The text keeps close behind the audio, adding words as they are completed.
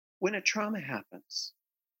When a trauma happens,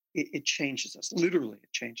 it changes us. Literally,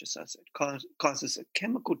 it changes us. It causes a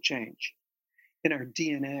chemical change in our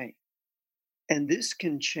DNA. And this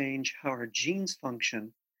can change how our genes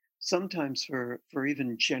function, sometimes for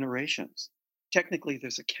even generations. Technically,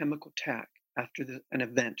 there's a chemical tag after an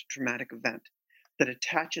event, traumatic event, that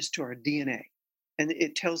attaches to our DNA. And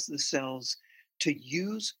it tells the cells to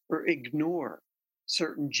use or ignore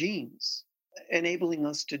certain genes, enabling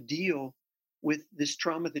us to deal with this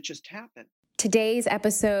trauma that just happened. Today's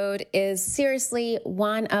episode is seriously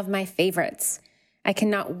one of my favorites. I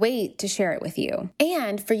cannot wait to share it with you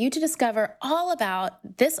and for you to discover all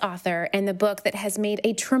about this author and the book that has made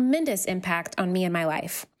a tremendous impact on me and my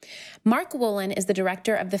life. Mark Wolynn is the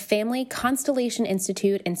director of the Family Constellation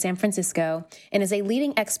Institute in San Francisco and is a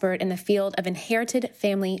leading expert in the field of inherited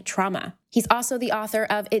family trauma. He's also the author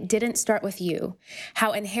of It Didn't Start With You: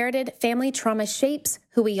 How Inherited Family Trauma Shapes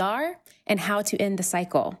Who We Are and How to End the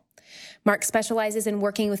Cycle. Mark specializes in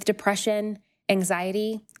working with depression,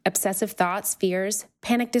 anxiety, obsessive thoughts, fears,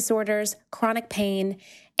 panic disorders, chronic pain,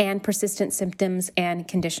 and persistent symptoms and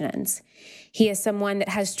conditions. He is someone that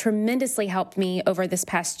has tremendously helped me over this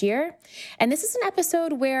past year. And this is an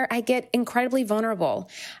episode where I get incredibly vulnerable.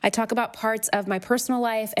 I talk about parts of my personal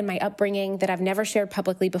life and my upbringing that I've never shared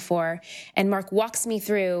publicly before. And Mark walks me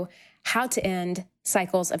through how to end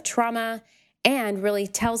cycles of trauma and really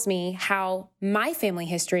tells me how my family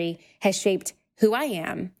history has shaped who I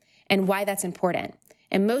am and why that's important.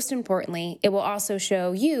 And most importantly, it will also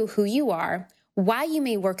show you who you are, why you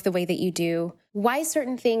may work the way that you do, why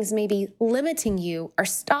certain things may be limiting you or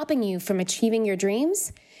stopping you from achieving your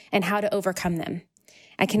dreams, and how to overcome them.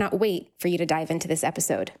 I cannot wait for you to dive into this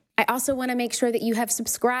episode. I also want to make sure that you have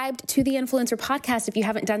subscribed to the Influencer Podcast if you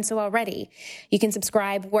haven't done so already. You can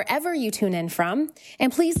subscribe wherever you tune in from,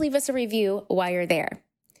 and please leave us a review while you're there.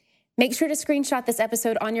 Make sure to screenshot this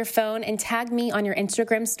episode on your phone and tag me on your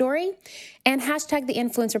Instagram story and hashtag the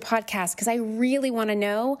Influencer Podcast, because I really want to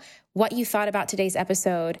know what you thought about today's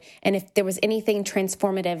episode and if there was anything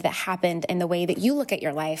transformative that happened in the way that you look at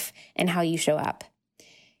your life and how you show up.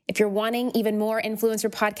 If you're wanting even more Influencer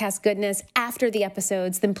Podcast goodness after the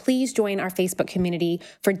episodes, then please join our Facebook community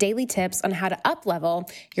for daily tips on how to up-level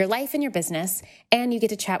your life and your business, and you get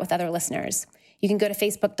to chat with other listeners. You can go to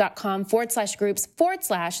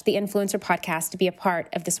facebook.com/groups/the Influencer Podcast to be a part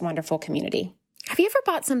of this wonderful community. Have you ever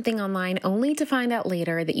bought something online only to find out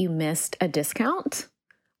later that you missed a discount?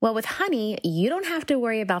 Well, with Honey, you don't have to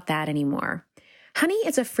worry about that anymore. Honey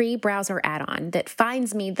is a free browser add-on that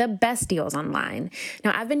finds me the best deals online.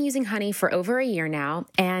 Now, I've been using Honey for over a year now,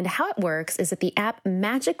 and how it works is that the app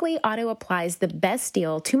magically auto-applies the best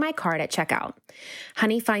deal to my cart at checkout.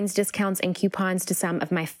 Honey finds discounts and coupons to some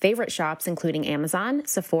of my favorite shops, including Amazon,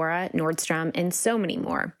 Sephora, Nordstrom, and so many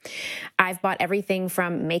more. I've bought everything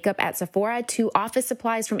from makeup at Sephora to office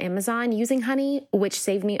supplies from Amazon using Honey, which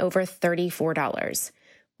saved me over $34.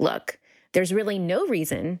 Look, there's really no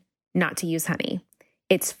reason not to use Honey.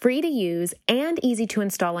 It's free to use and easy to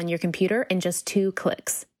install on your computer in just 2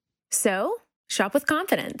 clicks. So, shop with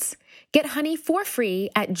confidence. Get Honey for free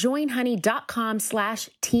at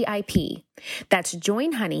joinhoney.com/TIP. That's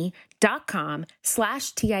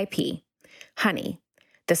joinhoney.com/TIP. Honey,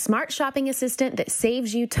 the smart shopping assistant that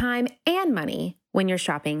saves you time and money when you're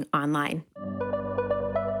shopping online.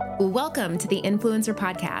 Welcome to the Influencer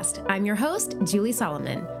Podcast. I'm your host, Julie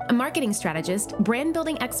Solomon, a marketing strategist, brand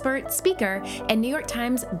building expert, speaker, and New York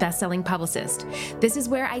Times bestselling publicist. This is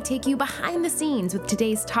where I take you behind the scenes with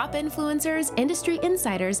today's top influencers, industry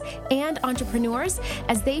insiders, and entrepreneurs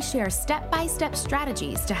as they share step-by-step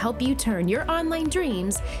strategies to help you turn your online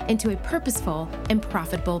dreams into a purposeful and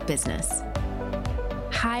profitable business.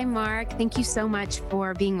 Hi, Mark. Thank you so much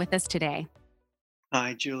for being with us today.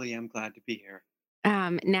 Hi, Julie. I'm glad to be here.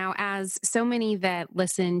 Now, as so many that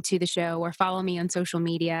listen to the show or follow me on social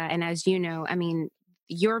media, and as you know, I mean,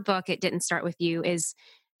 your book, It Didn't Start With You, is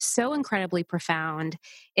so incredibly profound.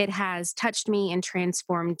 It has touched me and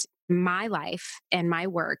transformed my life and my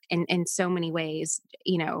work in so many ways,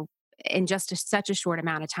 you know, in just such a short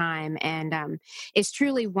amount of time. And it's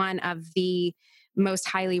truly one of the most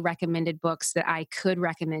highly recommended books that I could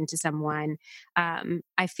recommend to someone.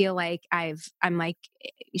 I feel like I'm like,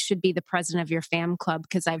 you should be the president of your fam club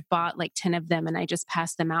because I've bought like 10 of them and I just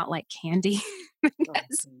pass them out like candy.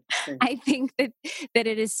 Because I think that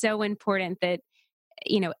it is so important that,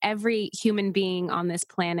 you know, every human being on this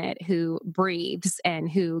planet who breathes and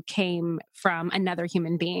who came from another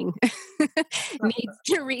human being needs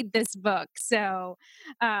to read this book. So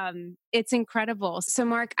it's incredible. So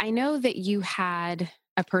Mark, I know that you had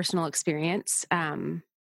a personal experience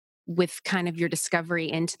with kind of your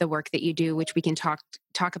discovery into the work that you do, which we can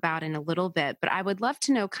talk about in a little bit. But I would love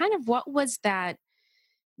to know kind of what was that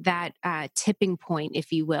tipping point,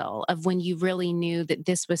 if you will, of when you really knew that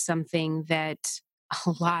this was something that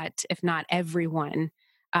a lot, if not everyone,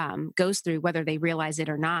 goes through, whether they realize it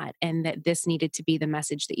or not, and that this needed to be the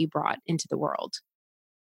message that you brought into the world.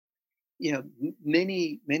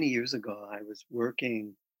 Many years ago, I was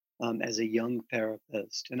working as a young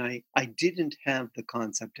therapist, and I didn't have the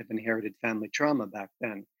concept of inherited family trauma back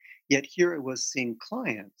then. Yet here I was seeing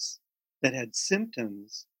clients that had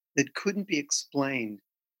symptoms that couldn't be explained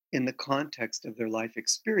in the context of their life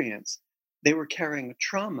experience. They were carrying a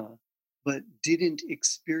trauma, but didn't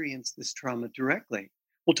experience this trauma directly.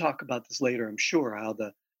 We'll talk about this later, I'm sure, how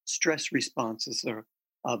the stress responses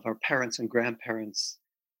of our parents and grandparents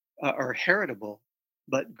are heritable.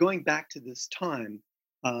 But going back to this time,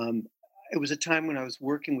 um, it was a time when I was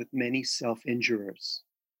working with many self injurers,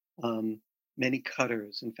 many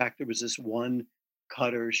cutters. In fact, there was this one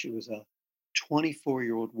cutter. She was a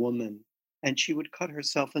 24-year-old woman, and she would cut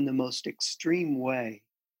herself in the most extreme way.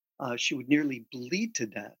 She would nearly bleed to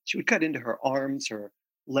death. She would cut into her arms, her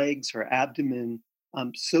legs, her abdomen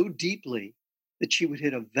so deeply that she would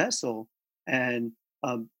hit a vessel, and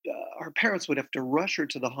our parents would have to rush her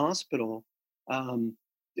to the hospital um,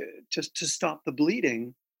 to stop the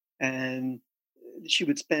bleeding. And she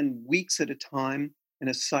would spend weeks at a time in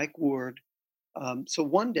a psych ward. So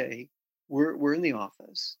one day, we're in the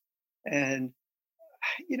office, and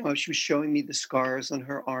she was showing me the scars on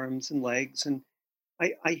her arms and legs, and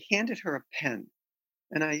I handed her a pen,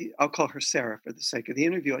 and I'll call her Sarah for the sake of the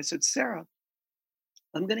interview. I said, Sarah,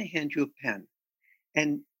 I'm going to hand you a pen,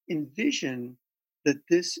 and envision that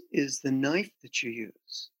this is the knife that you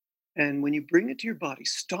use. And when you bring it to your body,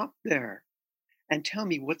 stop there and tell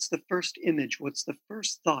me what's the first image, what's the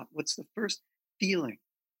first thought, what's the first feeling.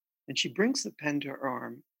 And she brings the pen to her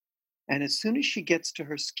arm, and as soon as she gets to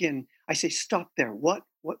her skin, I say, "Stop there.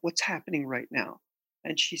 What's happening right now?"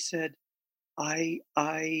 And she said, "I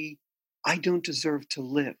I I don't deserve to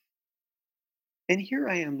live." And here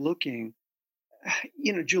I am looking,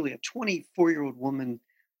 Julie, a 24-year-old woman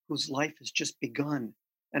whose life has just begun.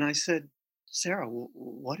 And I said, "Sarah,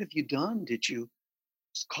 what have you done? Did you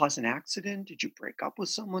cause an accident? Did you break up with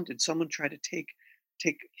someone? Did someone try to take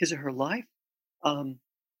his or her life?" Um,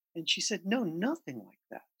 and she said, "No, nothing like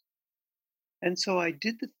that." And so I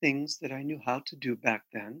did the things that I knew how to do back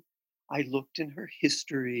then. I looked in her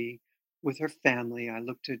history with her family. I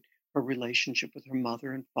looked at her relationship with her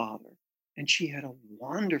mother and father. And she had a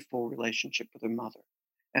wonderful relationship with her mother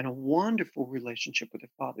and a wonderful relationship with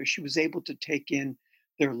her father. She was able to take in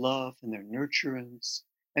their love and their nurturance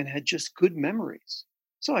and had just good memories.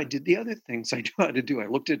 So I did the other things I knew how to do. I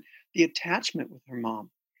looked at the attachment with her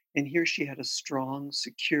mom. And here she had a strong,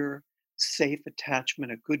 secure, safe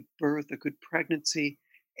attachment, a good birth, a good pregnancy.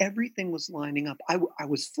 Everything was lining up. I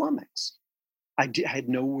was flummoxed. I had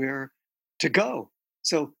nowhere to go.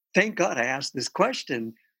 So thank God I asked this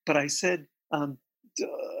question. But I said,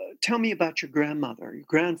 "Tell me about your grandmother, your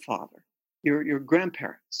grandfather, your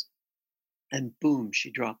grandparents." And boom,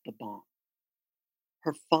 she dropped the bomb.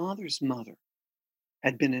 Her father's mother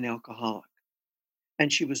had been an alcoholic,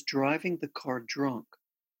 and she was driving the car drunk,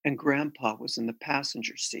 and grandpa was in the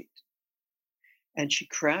passenger seat. And she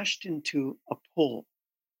crashed into a pole,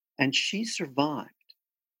 and she survived.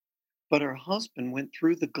 But her husband went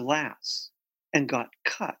through the glass and got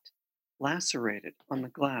cut, lacerated on the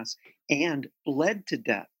glass, and bled to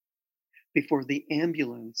death before the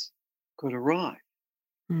ambulance could arrive.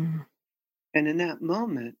 Mm. And in that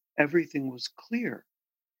moment, everything was clear.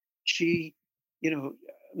 She, you know,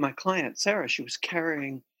 my client, Sarah, she was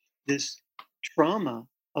carrying this trauma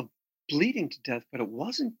of bleeding to death, but it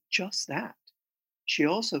wasn't just that. She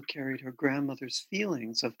also carried her grandmother's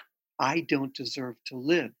feelings of, I don't deserve to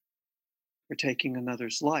live, for taking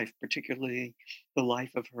another's life, particularly the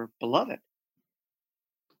life of her beloved.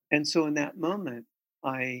 And so in that moment,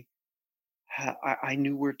 I I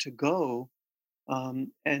knew where to go,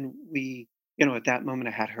 and at that moment,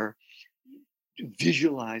 I had her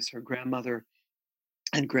visualize her grandmother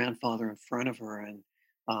and grandfather in front of her, and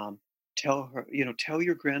um, tell her, tell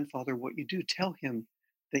your grandfather what you do. Tell him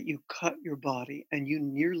that you cut your body and you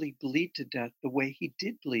nearly bleed to death the way he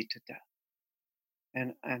did bleed to death.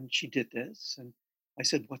 And she did this, and I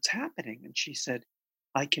said, "What's happening?" And she said,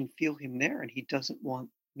 "I can feel him there, and he doesn't want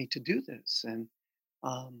me to do this, and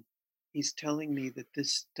um, he's telling me that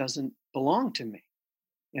this doesn't belong to me."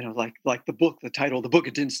 Like the book, the title of the book,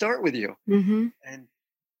 "It Didn't Start With You." Hmm. And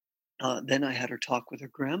then I had her talk with her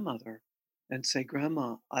grandmother and say,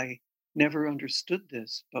 "Grandma, I never understood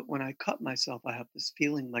this, but when I cut myself, I have this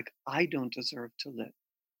feeling like I don't deserve to live.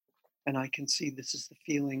 And I can see this is the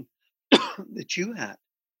feeling that you had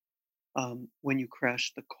when you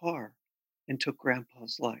crashed the car and took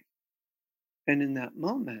grandpa's life. And in that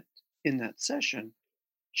moment, in that session,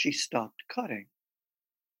 she stopped cutting.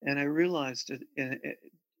 And I realized that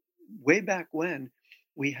way back when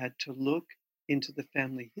we had to look into the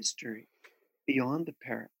family history beyond the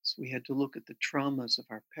parents. We had to look at the traumas of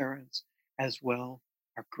our parents as well,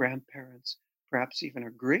 our grandparents, perhaps even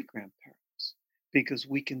our great grandparents, because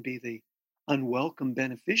we can be the unwelcome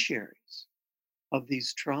beneficiaries of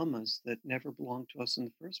these traumas that never belonged to us in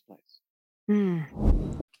the first place.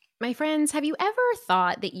 Mm. My friends, have you ever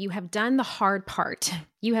thought that you have done the hard part?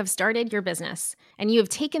 You have started your business and you have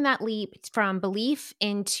taken that leap from belief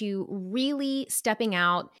into really stepping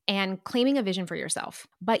out and claiming a vision for yourself.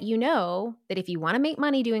 But you know that if you want to make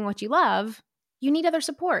money doing what you love, you need other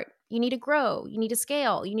support. You need to grow. You need to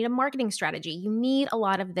scale. You need a marketing strategy. You need a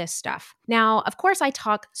lot of this stuff. Now, of course, I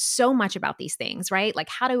talk so much about these things, right? Like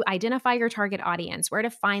how to identify your target audience, where to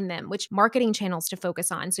find them, which marketing channels to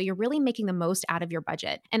focus on. So you're really making the most out of your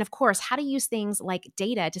budget. And of course, how to use things like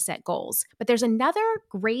data to set goals. But there's another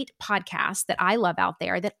great podcast that I love out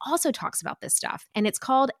there that also talks about this stuff. And it's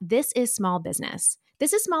called This is Small Business.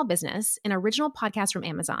 This is Small Business, an original podcast from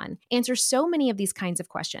Amazon, answers so many of these kinds of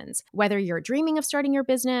questions. Whether you're dreaming of starting your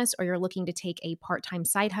business or you're looking to take a part-time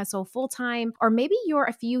side hustle full-time, or maybe you're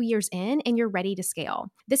a few years in and you're ready to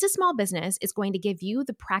scale. This is Small Business is going to give you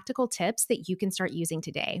the practical tips that you can start using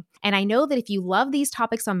today. And I know that if you love these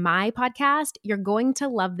topics on my podcast, you're going to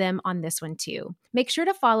love them on this one too. Make sure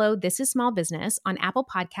to follow This is Small Business on Apple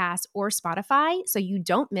Podcasts or Spotify so you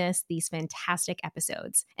don't miss these fantastic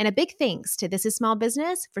episodes. And a big thanks to This is Small Business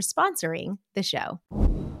for sponsoring the show.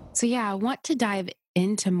 So yeah, I want to dive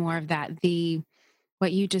into more of that.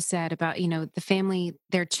 What you just said about, the family,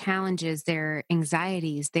 their challenges, their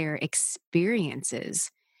anxieties, their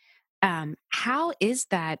experiences. How is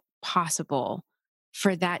that possible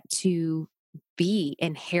for that to be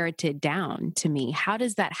inherited down to me? How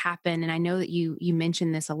does that happen? And I know that you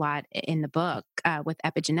mentioned this a lot in the book with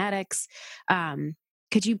epigenetics.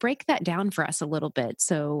 Could you break that down for us a little bit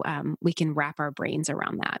so we can wrap our brains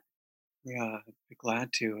around that? Yeah, I'd be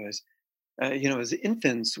glad to. As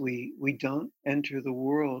infants, we don't enter the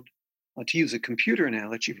world, to use a computer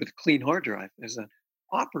analogy, with a clean hard drive. There's an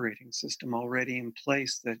operating system already in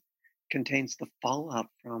place that contains the fallout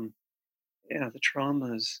from the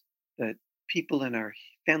traumas that people in our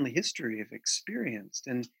family history have experienced.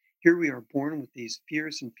 And here we are born with these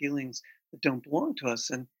fears and feelings that don't belong to us.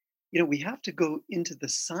 And we have to go into the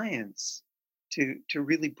science to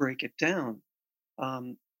really break it down.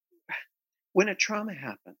 Um, when a trauma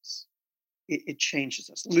happens, it changes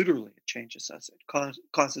us. Literally, it changes us. It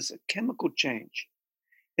causes a chemical change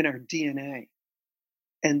in our DNA.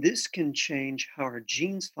 And this can change how our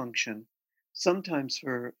genes function, sometimes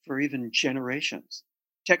for even generations.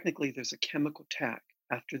 Technically, there's a chemical tag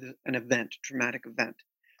after an event, traumatic event,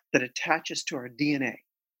 that attaches to our DNA.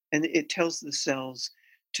 And it tells the cells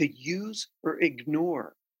to use or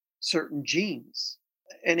ignore certain genes,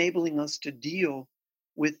 enabling us to deal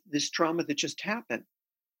with this trauma that just happened.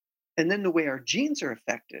 And then the way our genes are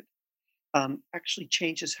affected actually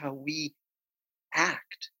changes how we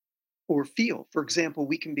act or feel. For example,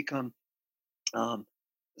 we can become um,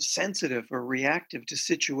 sensitive or reactive to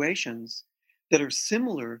situations that are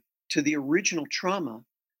similar to the original trauma,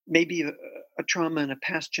 maybe a trauma in a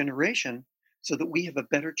past generation, so that we have a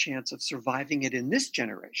better chance of surviving it in this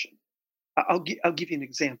generation. I'll give you an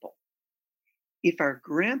example. If our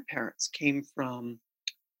grandparents came from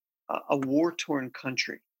a war torn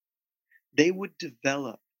country, they would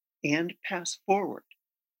develop and pass forward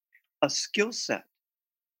a skill set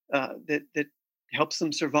that helps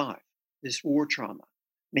them survive this war trauma,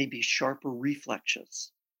 maybe sharper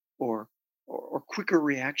reflexes or or quicker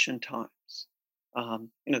reaction times.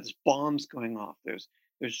 There's bombs going off. There's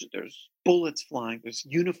bullets flying. There's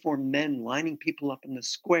uniformed men lining people up in the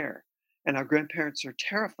square, and our grandparents are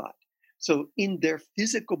terrified. So in their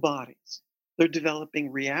physical bodies, they're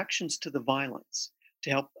developing reactions to the violence to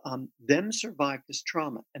help them survive this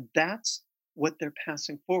trauma, and that's what they're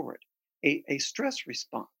passing forward, a stress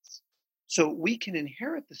response. So we can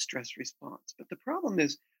inherit the stress response, but the problem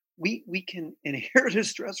is we can inherit a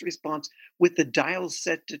stress response with the dial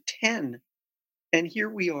set to 10, and here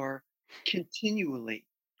we are continually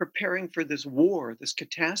preparing for this war, this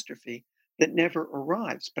catastrophe that never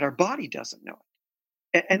arrives, but our body doesn't know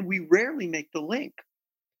it. And we rarely make the link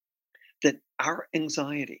that our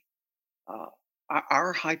anxiety, uh,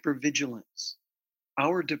 our hypervigilance,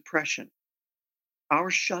 our depression, our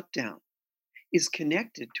shutdown is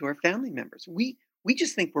connected to our family members. We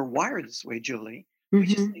just think we're wired this way, Julie. We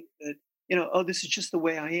just Hmm. think that, oh, this is just the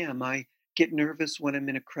way I am. I get nervous when I'm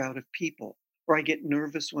in a crowd of people, or I get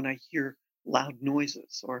nervous when I hear loud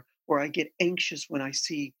noises, or I get anxious when I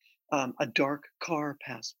see a dark car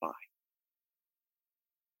pass by.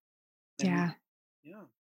 And Yeah. yeah,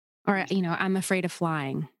 Or, these I'm afraid of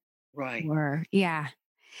flying. right. Or, yeah.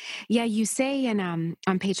 Yeah, you say in on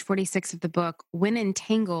page 46 of the book, when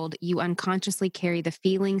entangled, you unconsciously carry the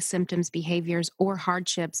feelings, symptoms, behaviors, or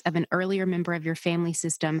hardships of an earlier member of your family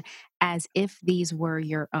system as if these were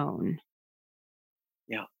your own.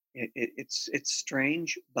 Yeah, it's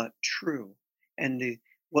strange but true. And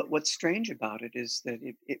what's strange about it is that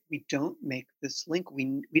we don't make this link.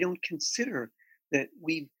 We don't consider that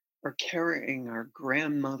we are carrying our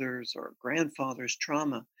grandmother's or grandfather's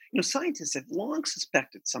trauma. Scientists have long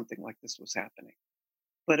suspected something like this was happening,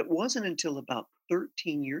 but it wasn't until about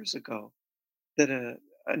 13 years ago that a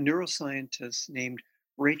neuroscientist named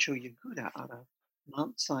Rachel Yehuda out of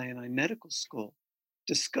Mount Sinai Medical School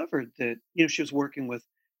discovered that she was working with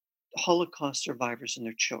Holocaust survivors and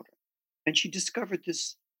their children. And she discovered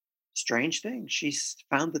this strange thing.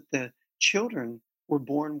 Found that the children were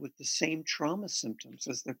born with the same trauma symptoms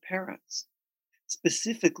as their parents,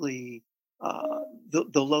 specifically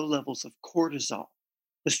the low levels of cortisol,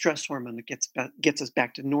 the stress hormone that gets us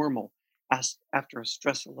back to normal after a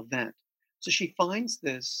stressful event. So she finds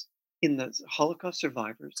this in the Holocaust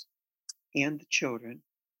survivors and the children,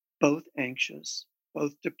 both anxious,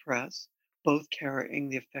 both depressed, both carrying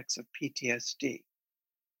the effects of PTSD.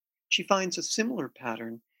 She finds a similar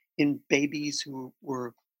pattern in babies who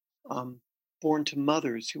were um, born to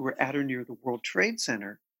mothers who were at or near the World Trade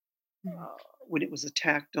Center when it was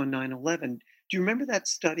attacked on 9/11. Do you remember that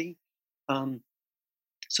study? Um,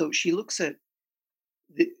 so she looks at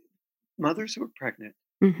the mothers who are pregnant,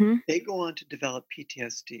 Mm-hmm. they go on to develop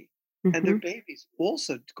PTSD, and their Mm-hmm. babies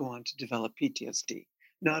also go on to develop PTSD.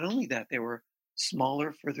 Not only that, they were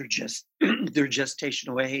smaller for their their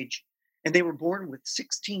gestational age, and they were born with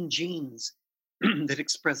 16 genes that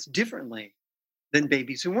express differently than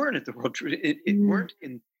babies who weren't at the it Mm. weren't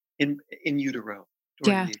in utero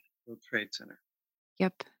during Yeah. the World Trade Center.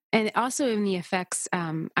 Yep. And also in the effects,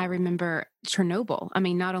 I remember Chernobyl. I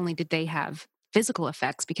mean, not only did they have physical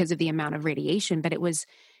effects because of the amount of radiation, but it was,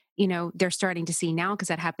 they're starting to see now because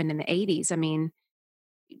that happened in the 80s. I mean,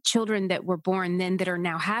 children that were born then that are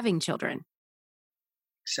now having children.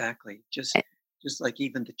 Exactly. Eh, Just like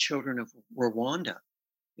even the children of Rwanda,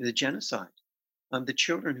 the genocide. The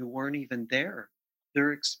children who weren't even there,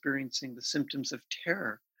 they're experiencing the symptoms of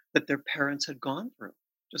terror that their parents had gone through,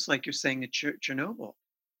 just like you're saying at Chernobyl.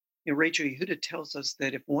 Rachel Yehuda tells us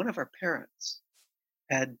that if one of our parents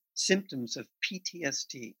had symptoms of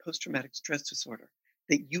PTSD, post traumatic stress disorder,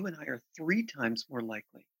 that you and I are 3 times more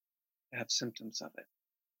likely to have symptoms of it.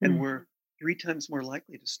 And mm. we're 3 times more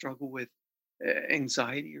likely to struggle with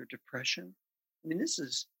anxiety or depression. I mean, this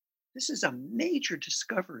is a major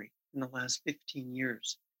discovery in the last 15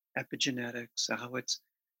 years. Epigenetics,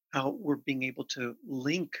 how we're being able to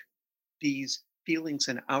link these feelings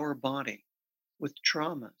in our body with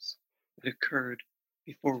traumas that occurred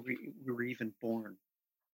before we were even born.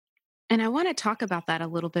 And I want to talk about that a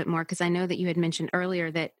little bit more because I know that you had mentioned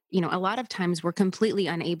earlier that, a lot of times we're completely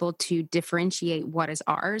unable to differentiate what is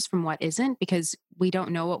ours from what isn't because we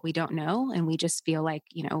don't know what we don't know. And we just feel like,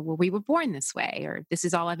 well, we were born this way or this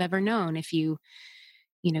is all I've ever known. If you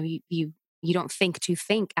don't think to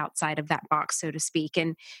think outside of that box, so to speak.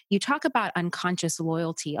 And you talk about unconscious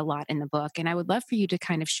loyalty a lot in the book. And I would love for you to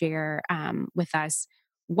kind of share with us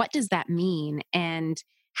what does that mean and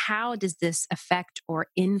how does this affect or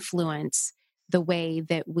influence the way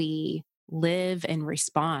that we live and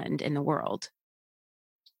respond in the world?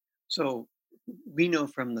 So we know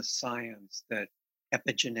from the science that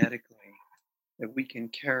epigenetically that we can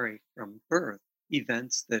carry from birth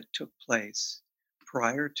events that took place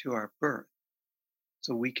prior to our birth.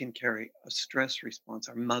 So we can carry a stress response,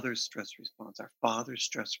 our mother's stress response, our father's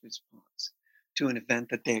stress response to an event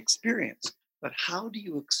that they experience. But how do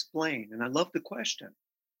you explain? And I love the question.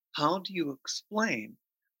 How do you explain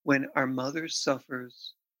when our mother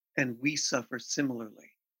suffers and we suffer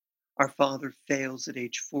similarly? Our father fails at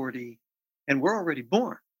age 40 and we're already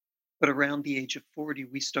born. But around the age of 40,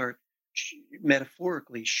 we start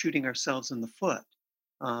metaphorically shooting ourselves in the foot,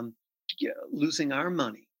 um, losing our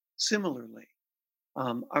money. Similarly,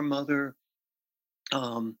 our mother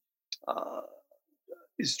um, uh,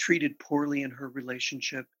 is treated poorly in her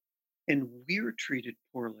relationship, and we're treated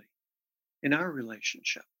poorly in our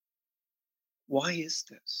relationship. Why is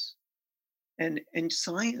this? And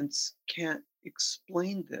science can't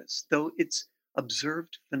explain this, though it's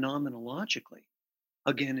observed phenomenologically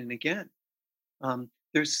again and again.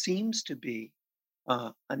 There seems to be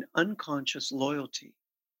an unconscious loyalty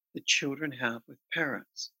that children have with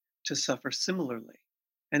parents to suffer similarly.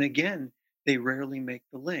 And again, they rarely make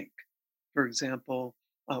the link. For example,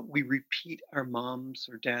 we repeat our mom's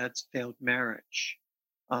or dad's failed marriage.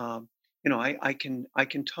 Um, I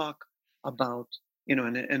can talk about,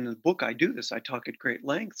 and in the book I do this. I talk at great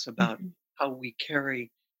lengths about Mhm. how we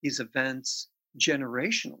carry these events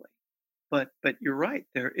generationally. But you're right.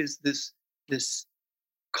 There is this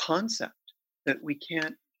concept that we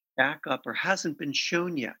can't back up or hasn't been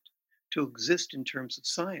shown yet to exist in terms of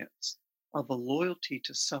science of a loyalty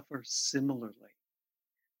to suffer similarly.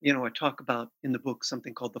 I talk about in the book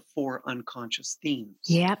something called the four unconscious themes.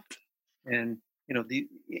 Yep. And,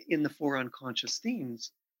 in the four unconscious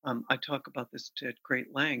themes, I talk about this at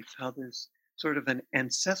great length, how there's sort of an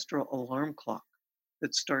ancestral alarm clock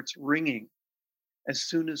that starts ringing as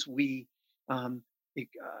soon as we um, e-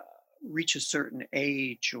 uh, reach a certain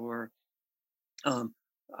age or um,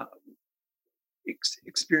 uh,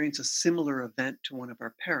 experience a similar event to one of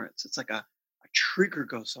our parents. It's like a trigger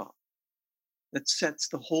goes off that sets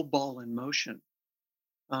the whole ball in motion.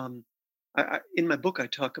 In my book, I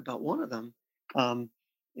talk about one of them. Um,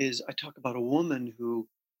 is I talk about a woman who,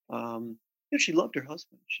 she loved her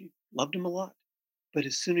husband. She loved him a lot, but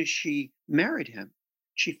as soon as she married him,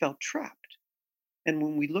 she felt trapped. And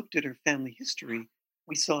when we looked at her family history,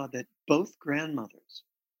 we saw that both grandmothers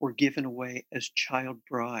were given away as child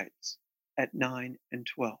brides at 9 and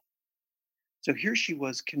 12. So here she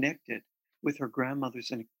was connected with her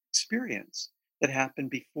grandmother's experience that happened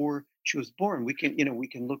before she was born. We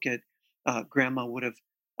can look at grandma would have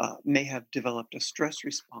may have developed a stress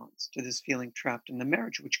response to this feeling trapped in the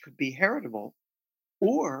marriage, which could be heritable,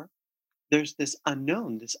 or there's this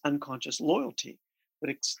unknown, this unconscious loyalty that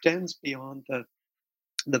extends beyond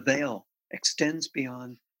the veil, extends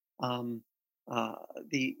beyond um, uh,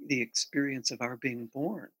 the experience of our being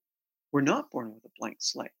born. We're not born with a blank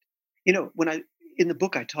slate. When I in the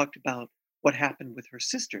book I talked about what happened with her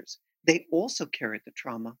sisters. They also carried the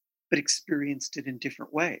trauma, but experienced it in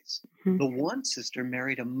different ways. Mhm. The one sister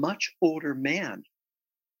married a much older man,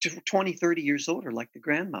 20, 30 years older, like the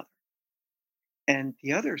grandmother. And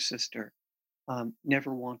the other sister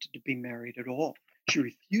never wanted to be married at all. She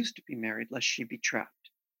refused to be married lest she be trapped.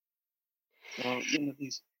 So,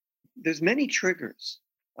 there's many triggers.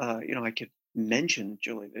 I could mention,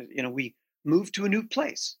 Julie, that, we move to a new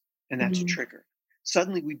place, and that's a Mhm. trigger.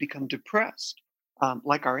 Suddenly we become depressed,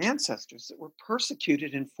 like our ancestors that were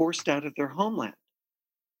persecuted and forced out of their homeland.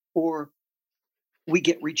 Or we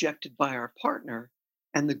get rejected by our partner,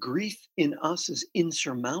 and the grief in us is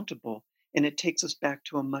insurmountable, and it takes us back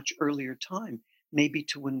to a much earlier time, maybe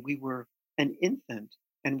to when we were an infant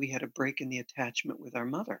and we had a break in the attachment with our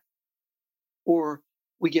mother. Or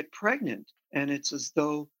we get pregnant, and it's as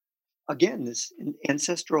though, again, this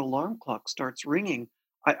ancestral alarm clock starts ringing.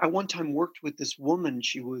 I one time worked with this woman.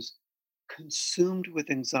 She was consumed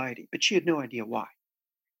with anxiety, but she had no idea why.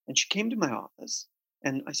 And she came to my office,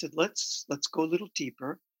 and I said, "Let's go a little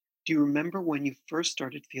deeper. Do you remember when you first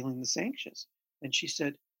started feeling this anxious?" And she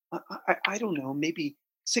said, "I don't know, maybe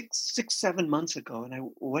 7 months ago."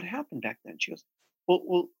 And what happened back then? She goes,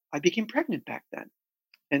 "Well, I became pregnant back then."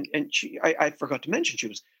 And I forgot to mention she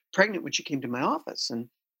was pregnant when she came to my office. And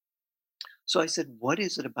so I said, "What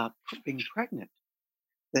is it about being pregnant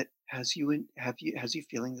that has you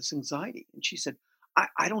feeling this anxiety?" And she said,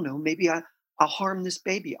 "I don't know. Maybe I'll harm this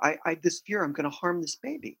baby. I this fear I'm going to harm this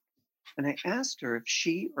baby." And I asked her if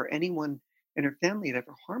she or anyone in her family had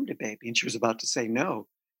ever harmed a baby, and she was about to say no.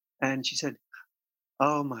 And she said,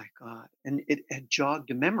 "Oh my God!" And it had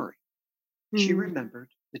jogged a memory. She Mm.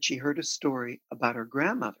 remembered that she heard a story about her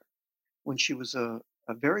grandmother when she was a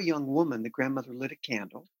very young woman. The grandmother lit a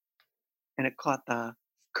candle and it caught the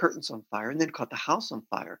curtains on fire and then caught the house on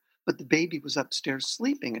fire. But the baby was upstairs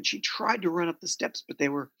sleeping and she tried to run up the steps, but they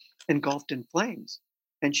were engulfed in flames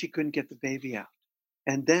and she couldn't get the baby out.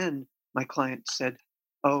 And then my client said,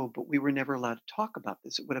 "Oh, but we were never allowed to talk about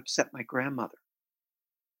this. It would upset my grandmother."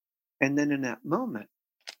 And then in that moment,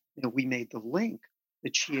 we made the link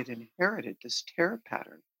that she had inherited this terror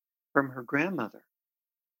pattern from her grandmother.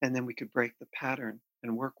 And then we could break the pattern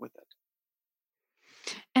and work with it.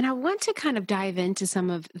 And I want to kind of dive into some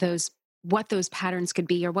of those, what those patterns could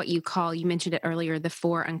be, or what you call, you mentioned it earlier, the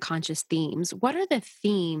four unconscious themes. What are the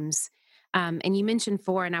themes? And you mentioned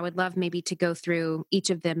four, and I would love maybe to go through each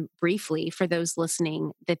of them briefly for those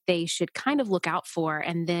listening that they should kind of look out for.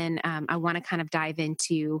 And then I want to kind of dive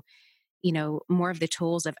into, more of the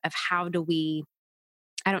tools of how do we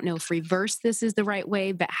I don't know if reverse this is the right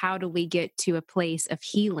way, but how do we get to a place of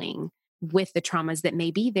healing with the traumas that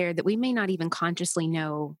may be there that we may not even consciously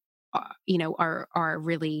know, are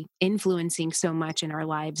really influencing so much in our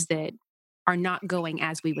lives that are not going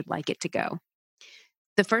as we would like it to go.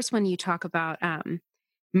 The first one you talk about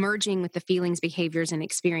merging with the feelings, behaviors, and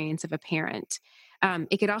experience of a parent.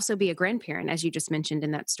 It could also be a grandparent, as you just mentioned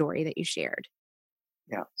in that story that you shared.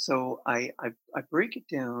 Yeah. So I break it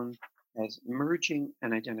down as merging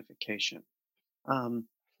and identification. Um,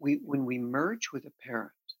 when we merge with a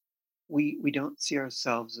parent, we don't see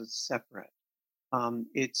ourselves as separate.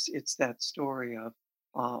 It's that story of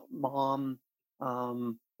mom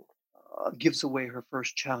um, gives away her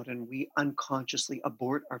first child, and we unconsciously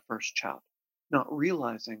abort our first child, not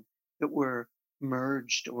realizing that we're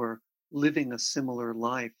merged or living a similar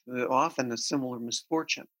life, often a similar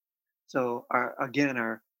misfortune. So our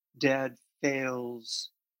dad fails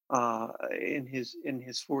in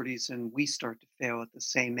his 40s, and we start to fail at the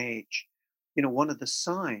same age. One of the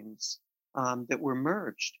signs that we're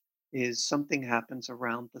merged is something happens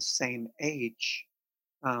around the same age,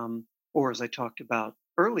 or as I talked about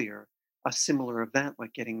earlier, a similar event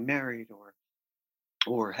like getting married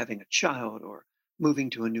or having a child or moving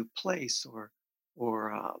to a new place or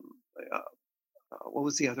uh, what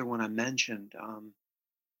was the other one I mentioned?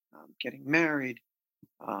 Getting married,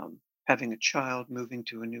 having a child, moving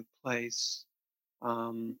to a new place,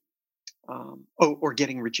 um, or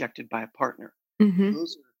getting rejected by a partner. Hmm.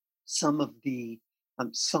 Those are some of the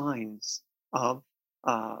signs of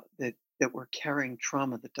that we're carrying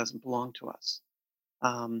trauma that doesn't belong to us.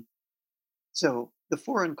 Um, so the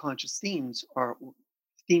four unconscious themes are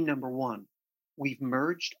theme number one. We've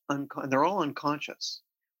merged, they're all unconscious.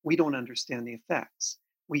 We don't understand the effects.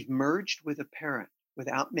 We've merged with a parent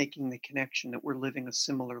without making the connection that we're living a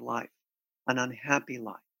similar life, an unhappy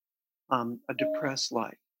life, a depressed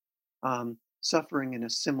life, suffering in a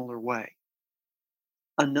similar way.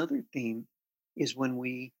 Another theme is when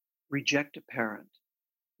we reject a parent,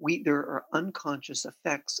 there are unconscious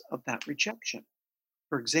effects of that rejection.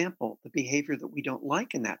 For example, the behavior that we don't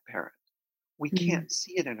like in that parent, we Mm. can't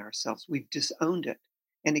see it in ourselves. We've disowned it,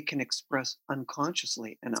 and it can express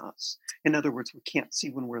unconsciously in us. In other words, we can't see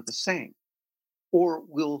when we're the same. Or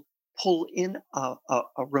we'll pull in a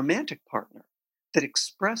romantic partner that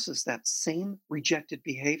expresses that same rejected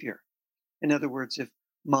behavior. In other words, if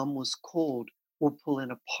mom was cold, we'll pull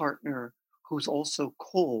in a partner who's also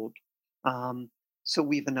cold. Um, so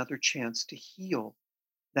we have another chance to heal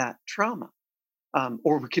that trauma.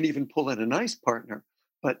 Or we can even pull in a nice partner,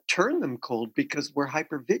 but turn them cold because we're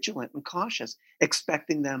hyper vigilant and cautious,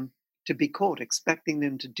 expecting them to be cold, expecting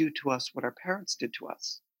them to do to us what our parents did to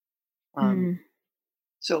us. Um,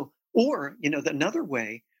 Mm. another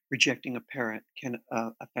way rejecting a parent can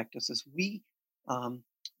affect us is um,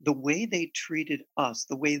 the way they treated us,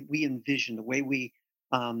 the way we envision, the way we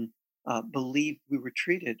believe we were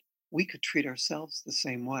treated, we could treat ourselves the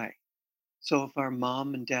same way. So if our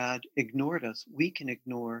mom and dad ignored us, we can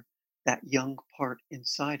ignore that young part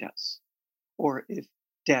inside us. Or if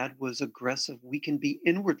dad was aggressive, we can be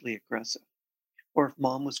inwardly aggressive. Or if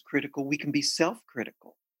mom was critical, we can be self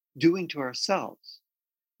critical, doing to ourselves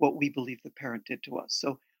what we believe the parent did to us.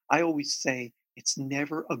 So I always say it's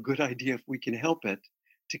never a good idea if we can help it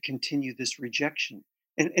to continue this rejection.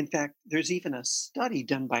 And in fact, there's even a study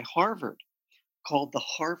done by Harvard called the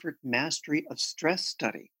Harvard Mastery of Stress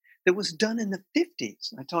Study that was done in the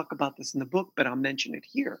 50s. I talk about this in the book, but I'll mention it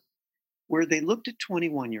here, where they looked at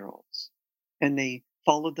 21-year-olds and they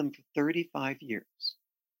followed them for 35 years.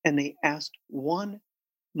 And they asked one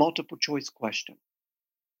multiple choice question: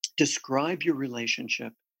 describe your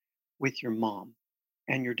relationship with your mom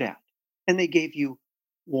and your dad. And they gave you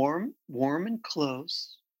warm and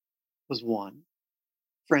close was one,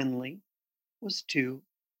 friendly was two,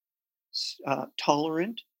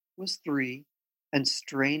 tolerant was three, and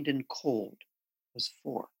strained and cold was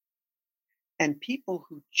four. And people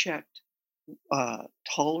who checked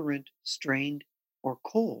tolerant, strained, or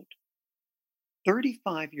cold,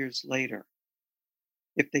 35 years later,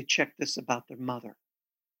 if they checked this about their mother,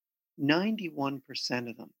 91%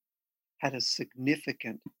 of them had a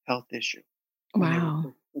significant health issue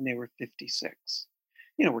Wow. when they were 56.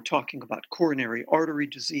 We're talking about coronary artery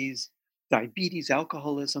disease, diabetes,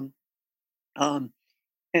 alcoholism, um,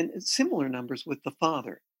 and similar numbers with the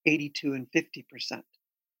father, 82 and 50%.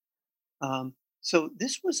 So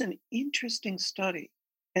this was an interesting study,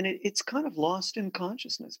 and it's kind of lost in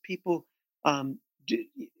consciousness. People, um, do,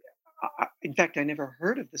 in fact, I never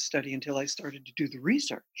heard of the study until I started to do the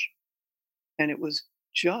research, and it was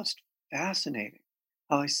just fascinating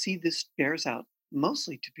how I see this bears out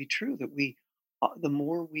mostly to be true that we the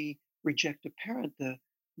more we reject a parent, the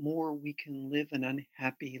more we can live an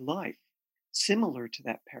unhappy life, similar to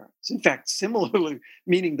that parent's. In fact, similarly,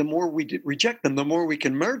 meaning the more we reject them, the more we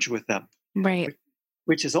can merge with them, Right. which,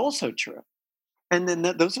 which is also true. And then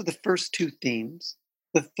those are the first two themes.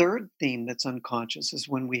 The third theme that's unconscious is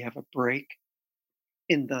when we have a break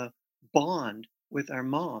in the bond with our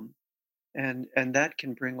mom, and that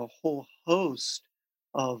can bring a whole host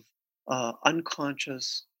of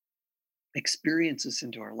unconscious experiences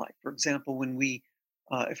into our life. For example, when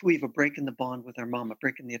if we have a break in the bond with our mom, a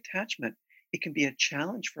break in the attachment, it can be a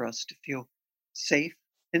challenge for us to feel safe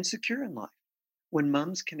and secure in life. When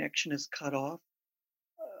mom's connection is cut off,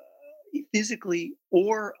 physically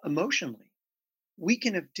or emotionally, we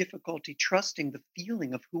can have difficulty trusting the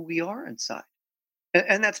feeling of who we are inside.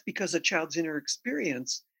 And that's because a child's inner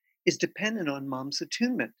experience is dependent on mom's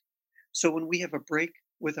attunement. So when we have a break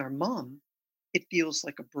with our mom, it feels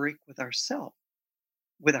like a break with ourself,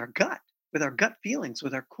 with our gut feelings,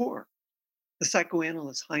 with our core. The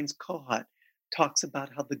psychoanalyst Heinz Kohut talks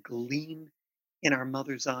about how the gleam in our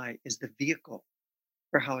mother's eye is the vehicle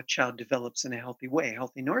for how a child develops in a healthy way,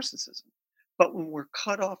 healthy narcissism. But when we're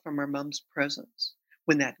cut off from our mom's presence,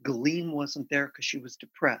 when that gleam wasn't there because she was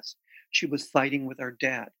depressed, she was fighting with our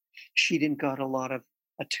dad, she didn't got a lot of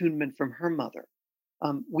attunement from her mother,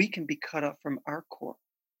 we can be cut off from our core.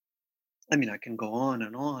 I mean, I can go on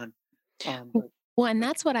and on. W Well, and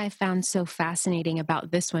that's what I found so fascinating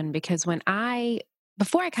about this one, because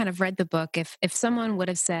before I kind of read the book, if someone would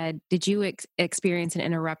have said, "Did you experience an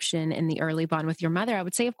interruption in the early bond with your mother?" I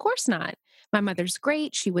would say, "Of course not. My mother's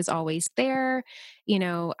great. She was always there.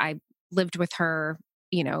 I lived with her,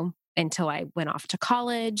 until I went off to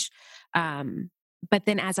college." Um, but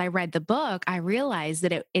then as I read the book, I realized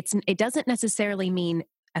that it doesn't necessarily mean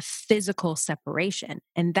a physical separation.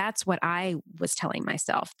 And that's what I was telling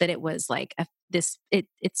myself, that it was like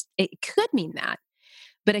it could mean that,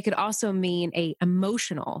 but it could also mean a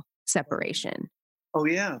emotional separation. Oh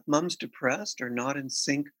yeah, if mom's depressed or not in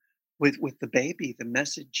sync with the baby, the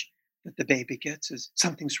message that the baby gets is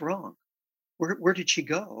something's wrong. Where did she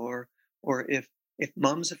go? Or if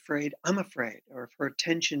mom's afraid, I'm afraid. Or if her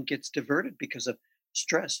attention gets diverted because of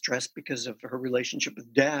stress because of her relationship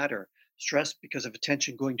with dad, or stress because of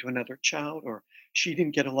attention going to another child, or she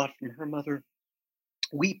didn't get a lot from her mother,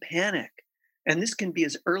 we panic. And this can be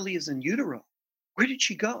as early as in utero. Where did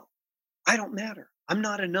she go? I don't matter. I'm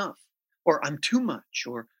not enough, or I'm too much,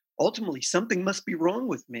 or ultimately something must be wrong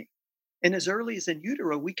with me. And as early as in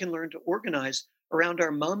utero, we can learn to organize around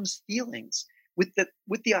our mom's feelings with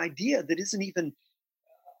the idea that isn't even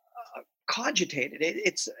cogitated.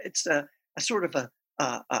 It's a sort of an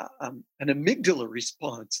amygdala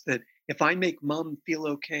response that if I make mom feel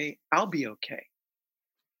okay, I'll be okay.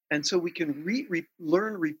 And so we can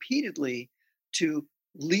learn repeatedly to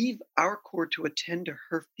leave our core to attend to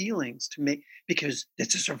her feelings to make, because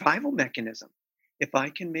it's a survival mechanism. If I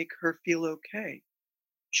can make her feel okay,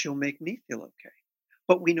 she'll make me feel okay.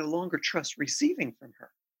 But we no longer trust receiving from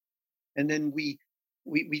her. And then we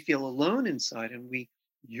feel alone inside, and we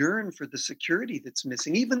yearn for the security that's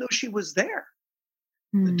missing, even though she was there.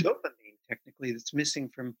 The Mm. dopamine technically that's missing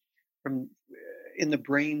from in the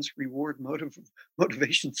brain's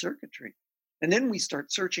motivation circuitry. And then we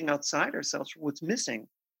start searching outside ourselves for what's missing: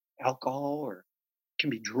 alcohol, or can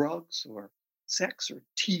be drugs, or sex, or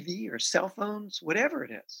TV, or cell phones, whatever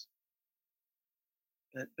it is.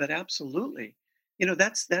 But absolutely,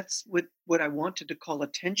 that's what I wanted to call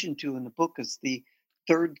attention to in the book is the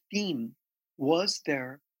third theme. Was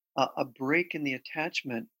there a break in the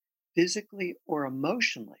attachment, physically or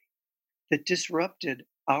emotionally, that disrupted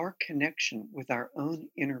our connection with our own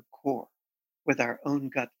inner core, with our own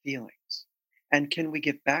gut feelings? And can we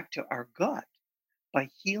get back to our gut by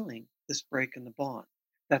healing this break in the bond?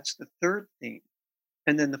 That's the third theme.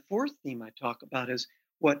 And then the fourth theme I talk about is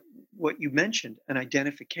what you mentioned, an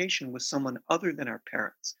identification with someone other than our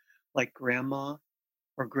parents, like grandma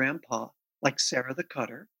or grandpa, like Sarah the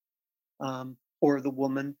Cutter, or the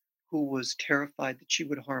woman who was terrified that she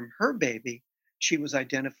would harm her baby. She was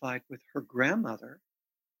identified with her grandmother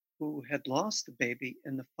who had lost the baby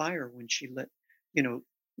in the fire when she you know,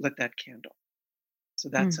 lit that candle. So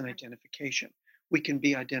that's Mm. an identification. We can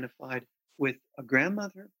be identified with a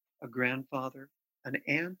grandmother, a grandfather, an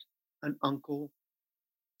aunt, an uncle,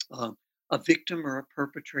 um, a victim or a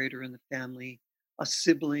perpetrator in the family, a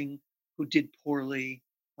sibling who did poorly,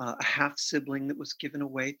 a half sibling that was given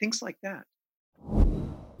away, things like that.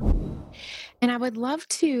 And I would love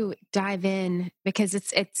to dive in, because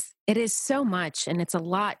it is so much, and it's a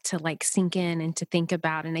lot to like sink in and to think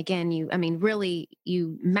about. And again, really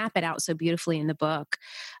you map it out so beautifully in the book.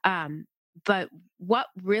 But what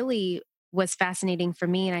really was fascinating for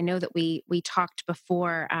me, and I know that we talked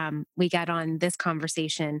before we got on this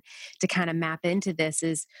conversation to kind of map into this,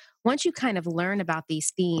 is once you kind of learn about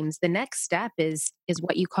these themes, the next step is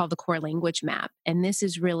what you call the core language map, and this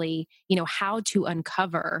is really, how to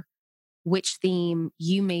uncover which theme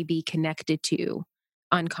you may be connected to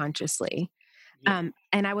unconsciously. Yeah.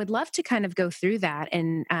 And I would love to kind of go through that.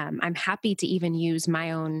 And I'm happy to even use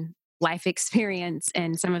my own life experience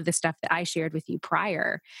and some of the stuff that I shared with you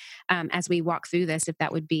prior as we walk through this, if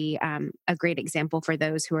that would be a great example for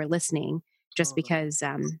those who are listening, just Oh, because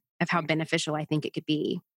of how beneficial I think it could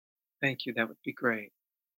be. thank you. That would be great.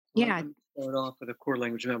 Yeah. Let me start off with a core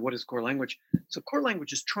language. Now, what is core language? So, core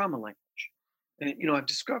language is trauma language. And, I've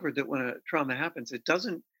discovered that when a trauma happens, it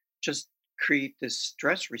doesn't just create this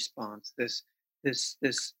stress response, this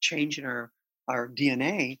change in our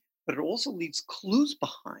DNA, but it also leaves clues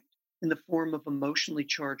behind in the form of emotionally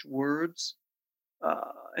charged words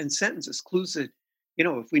and sentences, clues that,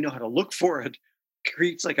 if we know how to look for it,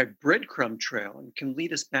 creates like a breadcrumb trail and can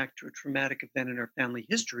lead us back to a traumatic event in our family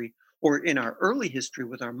history or in our early history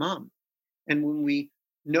with our mom. And when we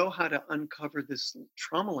know how to uncover this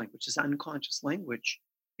trauma language, this unconscious language,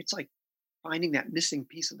 it's like finding that missing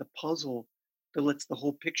piece of the puzzle that lets the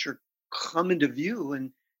whole picture come into view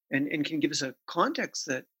and can give us a context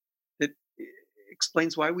that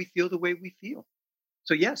explains why we feel the way we feel.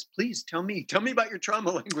 So yes, please tell me about your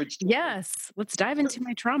trauma language. Yes, let's dive into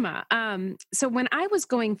my trauma. So when I was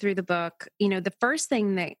going through the book, the first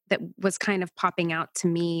thing that was kind of popping out to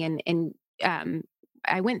me, and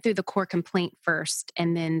I went through the core complaint first,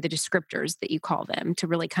 and then the descriptors that you call them to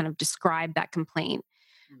really kind of describe that complaint,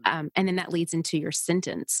 Mm, and then that leads into your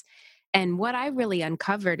sentence. And what I really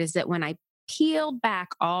uncovered is that when I peeled back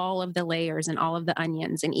all of the layers and all of the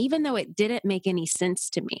onions, and even though it didn't make any sense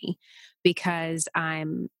to me, because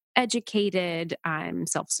I'm educated, I'm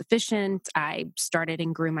self sufficient, I started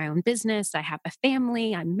and grew my own business, I have a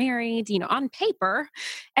family, I'm married, on paper,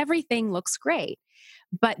 everything looks great.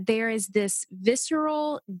 But there is this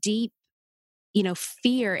visceral, deep,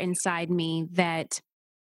 fear inside me that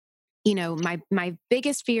my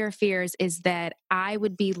biggest fear of fears is that I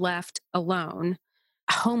would be left alone,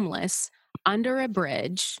 homeless, under a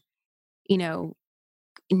bridge, you know,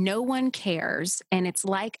 no one cares, and it's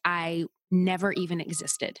like I never even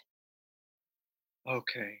existed.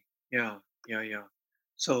 okay. Yeah. Yeah. Yeah.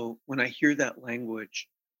 So when I hear that language,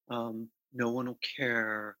 no one will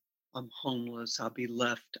care. I'm homeless. I'll be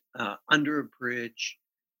left under a bridge.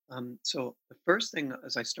 So the first thing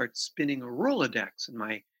as I start spinning a Rolodex in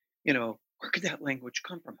my, where could that language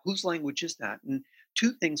come from? Whose language is that? And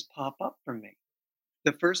two things pop up for me.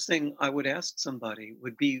 The first thing I would ask somebody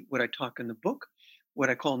would be what I talk in the book, what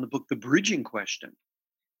I call in the book the bridging question.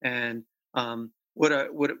 And what I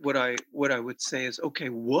would say is, okay,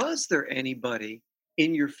 was there anybody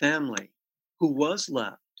in your family who was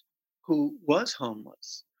left, who was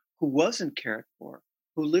homeless, who wasn't cared for,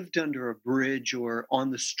 who lived under a bridge or on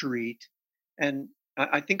the street? And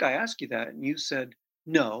I think I asked you that, and you said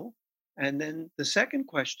no. And then the second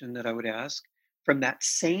question that I would ask from that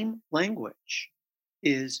same language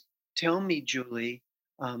is, tell me, Julie,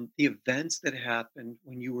 the events that happened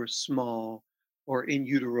when you were small or in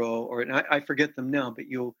utero, or and I forget them now, but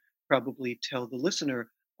you'll probably tell the listener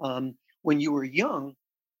when you were young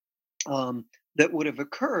that would have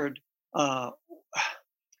occurred uh,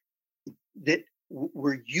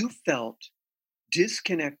 where you felt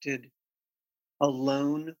disconnected,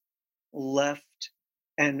 alone, left,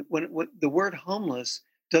 and when the word homeless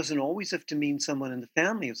doesn't always have to mean someone in the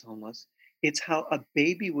family is homeless. It's how a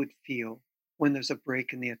baby would feel when there's a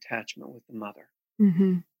break in the attachment with the mother.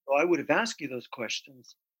 Hmm. So I would have asked you those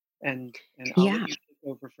questions, and I'll let Yeah. you take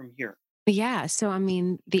over from here. Yeah. So, I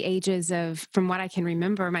mean, the ages of, from what I can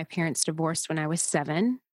remember, my parents divorced when I was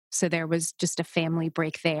 7. So there was just a family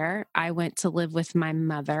break there. I went to live with my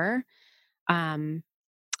mother. Um,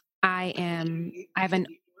 I have an,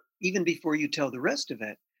 Even before you tell the rest of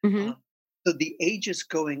it, mhm. um, so the ages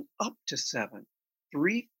going up to 7,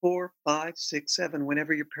 3, 4, 5, 6, 7,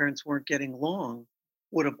 whenever your parents weren't getting along,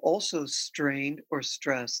 would have also strained or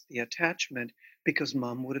stressed the attachment because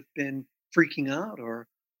mom would have been freaking out or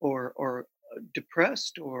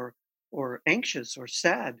depressed or anxious or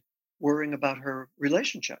sad, worrying about her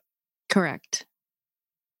relationship. Correct.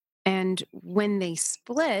 And when they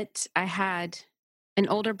split, I had an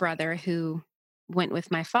older brother who went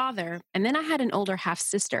with my father. And then I had an older half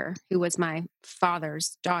sister who was my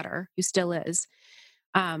father's daughter, who still is.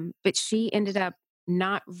 But she ended up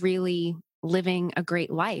not really living a great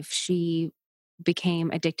life. She became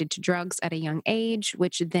addicted to drugs at a young age,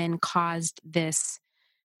 which then caused this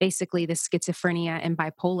basically this schizophrenia and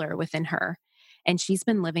bipolar within her. And she's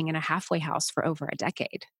been living in a halfway house for over a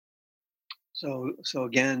decade. So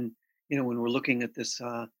again, when we're looking at this,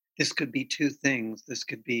 this could be two things. This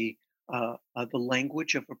could be the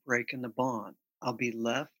language of a break in the bond. I'll be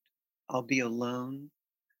left. I'll be alone.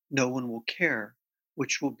 No one will care,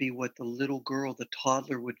 which will be what the little girl, the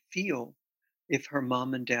toddler, would feel if her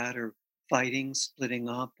mom and dad are fighting, splitting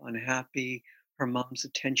up, unhappy. Her mom's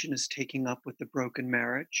attention is taking up with the broken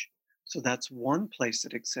marriage. So that's one place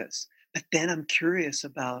it exists. But then I'm curious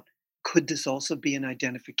about, could this also be an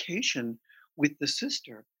identification with the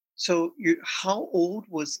sister? So, how old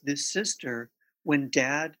was this sister when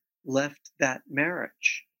dad left that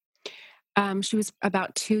marriage? She was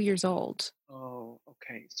about 2 years old. Oh,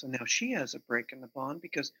 okay. So now she has a break in the bond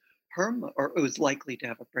because or it was likely to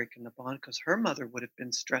have a break in the bond because her mother would have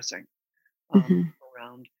been stressing Hmm.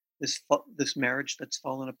 around this marriage that's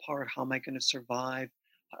fallen apart. How am I going to survive?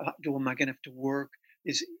 Am I going to have to work?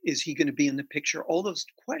 Is he going to be in the picture? All those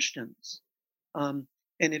questions. Um,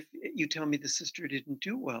 and if you tell me the sister didn't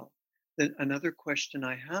do well, then another question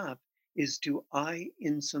I have is: do I,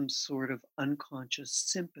 in some sort of unconscious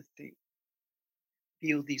sympathy,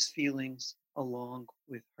 feel these feelings along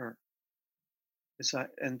with her?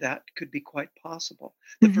 And that could be quite possible.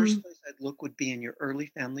 The Hmm. first place I'd look would be in your early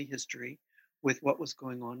family history with what was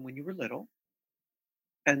going on when you were little.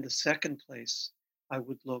 And the second place I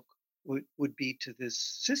would look would be to this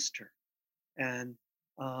sister and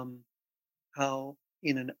um, how,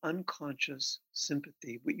 in an unconscious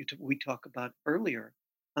sympathy, we talk about earlier,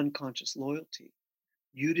 unconscious loyalty,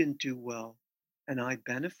 you didn't do well, and I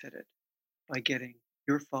benefited by getting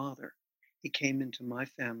your father. He came into my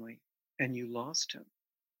family, and you lost him.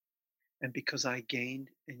 And because I gained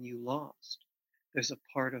and you lost, there's a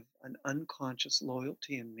part of an unconscious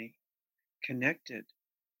loyalty in me connected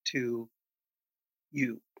to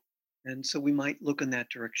you. And so we might look in that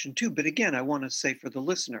direction too. But again, I want to say for the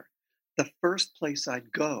listener, the first place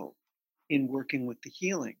I'd go in working with the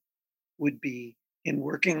healing would be in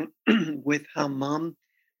working with how mom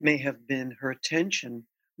may have been, her attention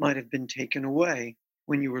might have been taken away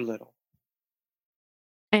when you were little.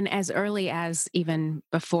 And as early as even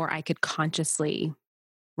before I could consciously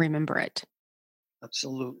remember it.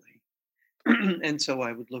 Absolutely. And so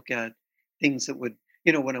I would look at things that would,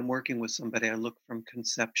 when I'm working with somebody, I look from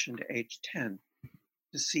conception to age 10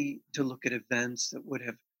 to look at events that would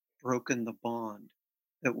have broken the bond,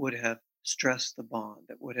 that would have stressed the bond,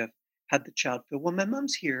 that would have had the child feel, well, my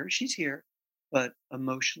mom's here, she's here, but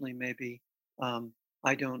emotionally maybe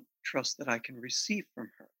I don't trust that I can receive from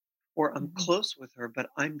her, or I'm Mhm. close with her, but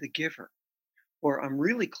I'm the giver, or I'm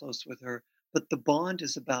really close with her, but the bond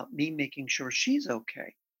is about me making sure she's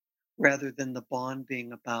okay rather than the bond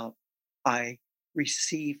being about I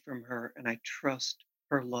receive from her and I trust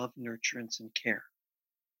her love, nurturance, and care.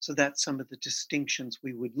 So that's some of the distinctions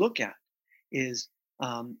we would look at is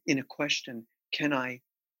in a question, can I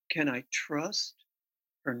trust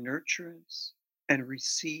her nurturance and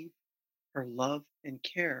receive her love and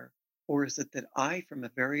care? Or is it that I, from a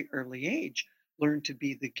very early age, learned to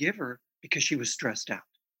be the giver because she was stressed out?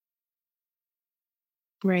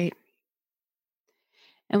 Right.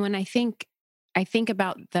 And when I think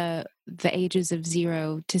about the ages of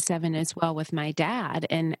 0 to 7 as well with my dad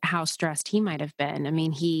and how stressed he might have been. I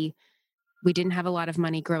mean, we didn't have a lot of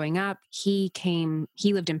money growing up. He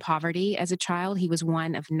lived in poverty as a child. He was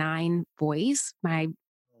one of 9 boys.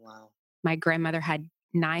 Wow. My grandmother had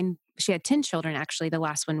 9, she had 10 children actually. The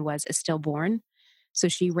last one was a stillborn. So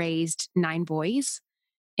she raised 9 boys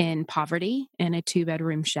in poverty in a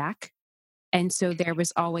 2-bedroom shack. And so there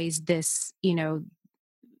was always this,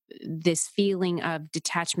 this feeling of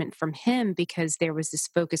detachment from him because there was this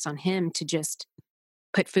focus on him to just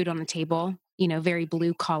put food on the table, very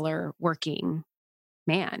blue collar working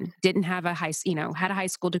man. Didn't have had a high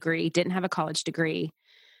school degree, didn't have a college degree,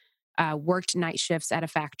 worked night shifts at a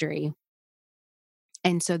factory.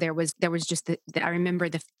 And so there was just I remember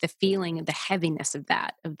the feeling, the heaviness of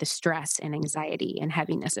that, of the stress and anxiety and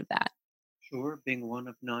heaviness of that. Sure, being one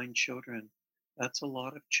of 9 children, that's a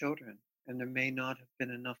lot of children. And there may not have been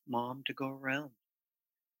enough mom to go around.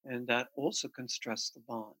 And that also can stress the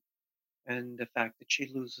bond. And the fact that she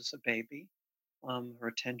loses a baby, her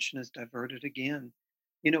attention is diverted again.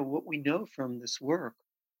 What we know from this work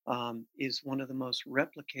is one of the most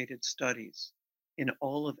replicated studies in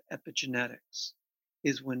all of epigenetics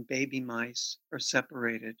is when baby mice are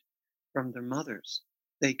separated from their mothers.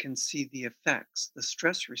 They can see the effects, the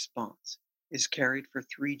stress response is carried for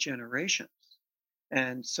 3 generations.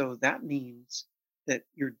 And so that means that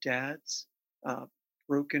your dad's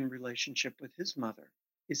broken relationship with his mother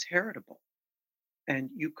is heritable. And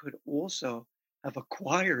you could also have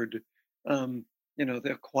acquired, the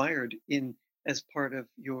acquired in as part of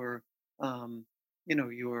your,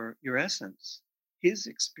 your essence, his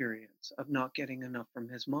experience of not getting enough from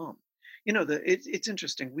his mom. It's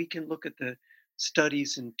interesting. We can look at the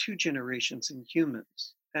studies in two generations in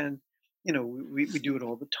humans, and we do it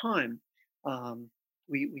all the time. Um,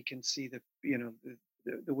 we can see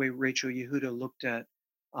the way Rachel Yehuda looked at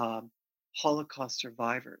um, Holocaust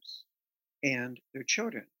survivors and their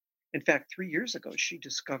children. In fact, 3 years ago, she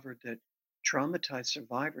discovered that traumatized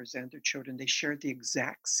survivors and their children, they shared the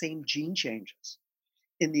exact same gene changes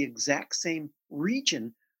in the exact same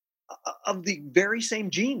region of the very same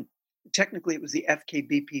gene. Technically, it was the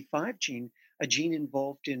FKBP5 gene, a gene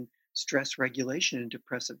involved in stress regulation and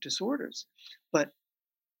depressive disorders. But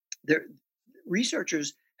there,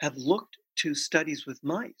 researchers have looked to studies with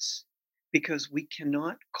mice because we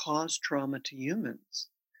cannot cause trauma to humans.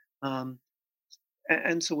 Um,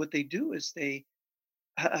 and so what they do is they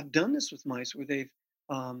have done this with mice where they've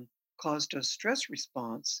caused a stress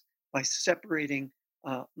response by separating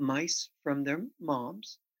mice from their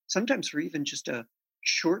moms, sometimes for even just a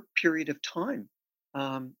short period of time.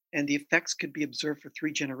 And the effects could be observed for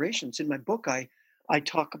 3 generations. In my book, I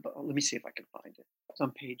talk about, let me see if I can find it. It's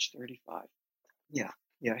on page 35. Yeah,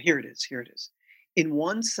 here it is. Here it is. In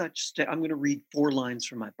one such study, I'm going to read 4 lines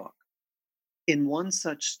from my book. In one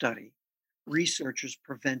such study, researchers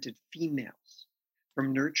prevented females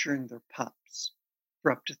from nurturing their pups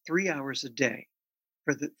for up to 3 hours a day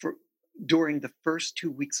during the first 2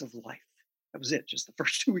 weeks of life. That was it, just the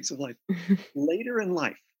first 2 weeks of life. Later in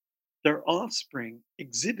life, their offspring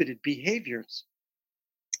exhibited behaviors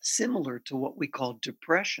similar to what we call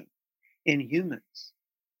depression in humans.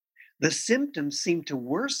 The symptoms seemed to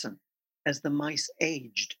worsen as the mice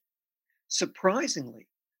aged. Surprisingly,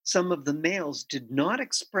 some of the males did not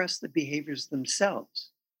express the behaviors themselves,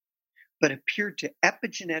 but appeared to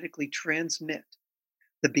epigenetically transmit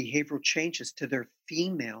the behavioral changes to their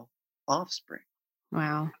female offspring.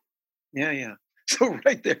 Wow. Yeah. So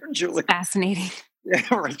right there, Julie. Fascinating.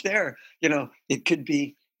 Yeah, right there. It could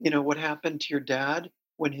be, what happened to your dad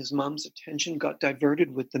when his mom's attention got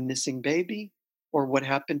diverted with the missing baby, or what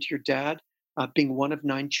happened to your dad being one of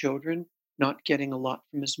 9 children, not getting a lot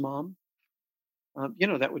from his mom.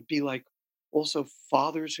 That would be like also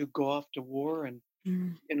fathers who go off to war and,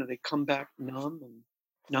 they come back numb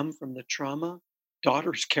from the trauma.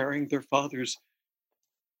 Daughters carrying their father's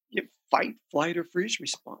fight, flight, or freeze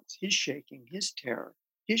response, his shaking, his terror,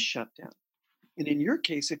 his shutdown. And in your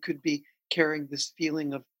case, it could be carrying this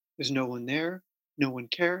feeling of there's no one there, no one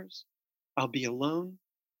cares, I'll be alone.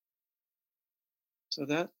 So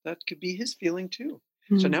that could be his feeling too.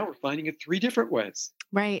 So now we're finding it 3 different ways.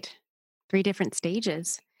 Right. 3 different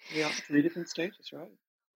stages. Yeah, 3 different stages, right?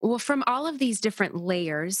 Well, from all of these different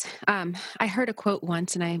layers, I heard a quote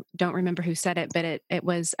once, and I don't remember who said it, but it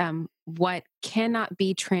was, what cannot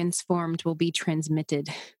be transformed will be transmitted.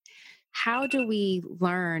 How do we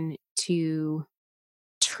learn to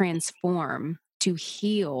transform, to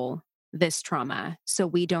heal this trauma so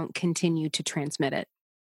we don't continue to transmit it?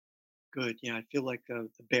 Good. Yeah, I feel like the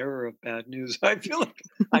bearer of bad news. I feel like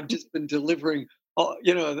I've just been delivering all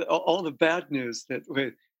the bad neuse that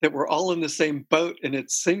we're all in the same boat and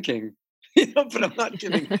it's sinking. But I'm not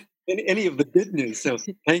giving any of the good news. So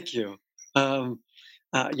thank you.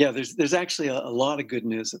 There's actually a lot of good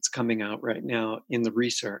news that's coming out right now in the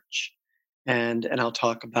research, and I'll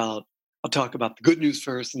talk about the good news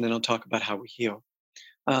first, and then I'll talk about how we heal.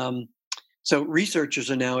 So researchers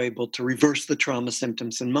are now able to reverse the trauma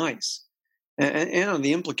symptoms in mice, and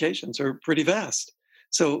the implications are pretty vast.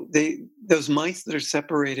 So those mice that are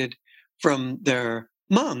separated from their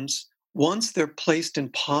moms, once they're placed in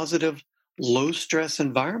positive, low-stress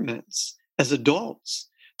environments as adults,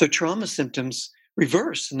 the trauma symptoms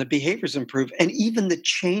reverse and the behaviors improve, and even the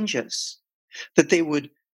changes that they would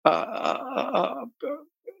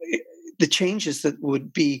the changes that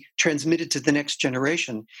would be transmitted to the next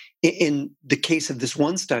generation. In the case of this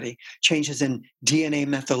one study, changes in DNA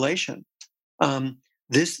methylation.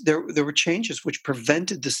 There were changes which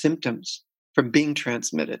prevented the symptoms from being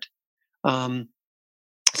transmitted.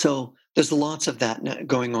 So there's lots of that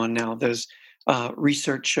going on now. There's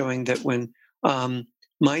research showing that when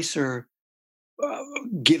mice are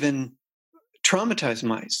given, traumatized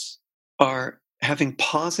mice are having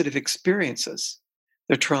positive experiences,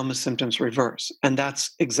 their trauma symptoms reverse. And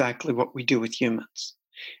that's exactly what we do with humans.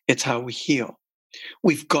 It's how we heal.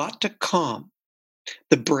 We've got to calm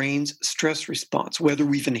the brain's stress response, whether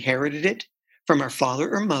we've inherited it from our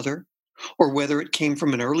father or mother, or whether it came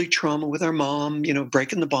from an early trauma with our mom,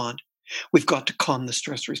 breaking the bond. We've got to calm the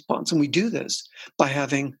stress response. And we do this by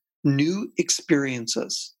having new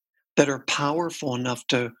experiences that are powerful enough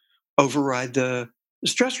to override the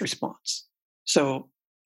stress response. So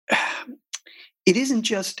it isn't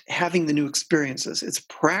just having the new experiences, it's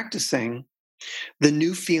practicing the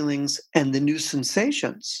new feelings and the new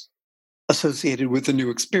sensations associated with the new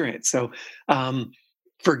experience. So,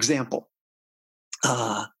 for example,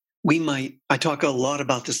 I talk a lot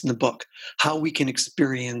about this in the book, how we can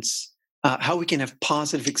experience, how we can have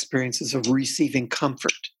positive experiences of receiving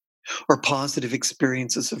comfort or positive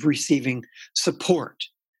experiences of receiving support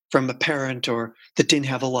from a parent or that didn't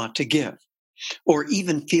have a lot to give, or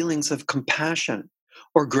even feelings of compassion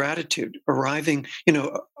or gratitude, arriving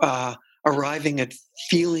at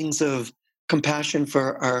feelings of compassion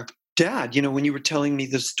for our dad. When you were telling me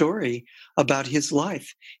the story about his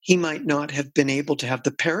life, he might not have been able to have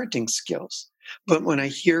the parenting skills. But when I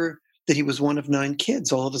hear that he was one of 9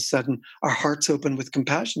 kids, all of a sudden our hearts open with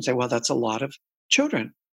compassion, say, well, that's a lot of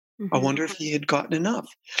children. I wonder if he had gotten enough.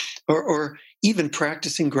 Or even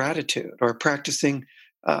practicing gratitude or practicing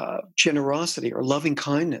generosity or loving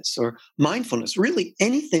kindness or mindfulness, really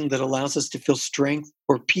anything that allows us to feel strength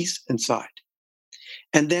or peace inside.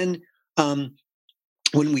 And then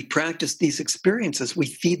when we practice these experiences, we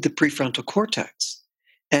feed the prefrontal cortex,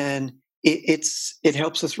 and it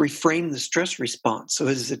helps us reframe the stress response, so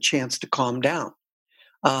it is a chance to calm down.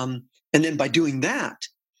 And then by doing that,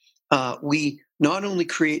 we not only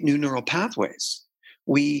create new neural pathways,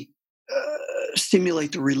 we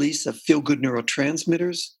stimulate the release of feel-good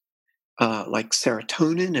neurotransmitters like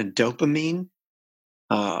serotonin and dopamine,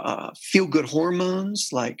 feel-good hormones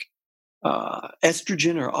like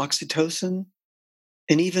estrogen or oxytocin,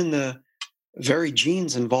 and even the very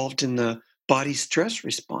genes involved in the body's stress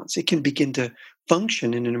response. It can begin to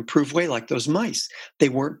function in an improved way, like those mice. They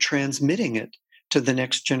weren't transmitting it to the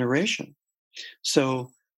next generation. So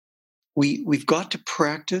we've got to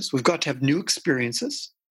practice, we've got to have new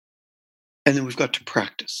experiences, and then we've got to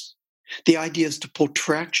practice. The idea is to pull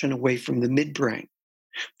traction away from the midbrain,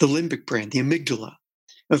 the limbic brain, the amygdala.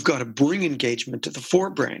 We've got to bring engagement to the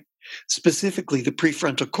forebrain, specifically the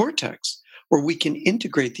prefrontal cortex, where we can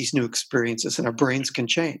integrate these new experiences and our brains can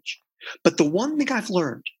change. But the one thing I've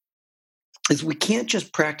learned is we can't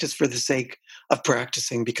just practice for the sake of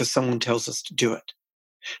practicing because someone tells us to do it.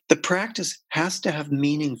 The practice has to have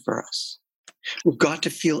meaning for us. We've got to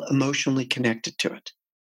feel emotionally connected to it.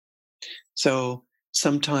 So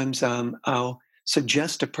sometimes I'll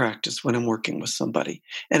suggest a practice when I'm working with somebody,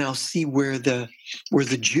 and I'll see where the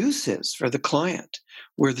juice is for the client,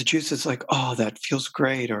 where the juice is like, oh, that feels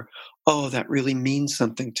great, or oh, that really means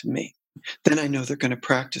something to me. Then I know they're going to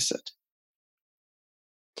practice it.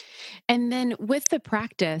 And then with the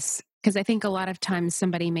practice, because I think a lot of times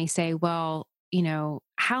somebody may say, well,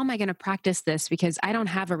 how am I going to practice this? Because I don't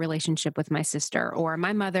have a relationship with my sister, or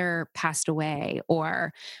my mother passed away,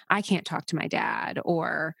 or I can't talk to my dad,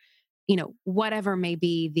 or, whatever may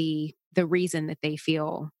be the reason that they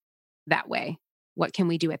feel that way. What can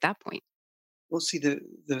we do at that point? Well, see, a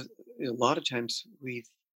lot of times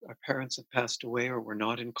our parents have passed away, or we're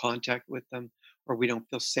not in contact with them, or we don't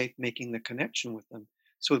feel safe making the connection with them.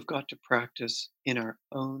 So we've got to practice in our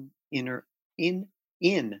own in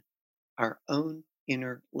our own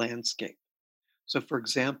inner landscape. So, for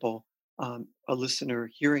example, a listener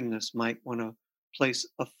hearing this might want to place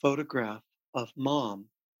a photograph of mom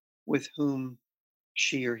with whom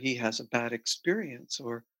she or he has a bad experience,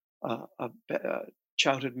 or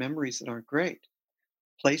childhood memories that aren't great.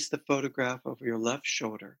 Place the photograph over your left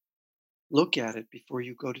shoulder. Look at it before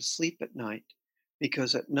you go to sleep at night,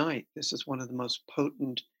 because at night, this is one of the most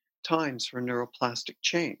potent times for neuroplastic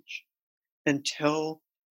change. And talk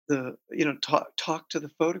to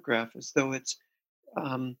the photograph as though it's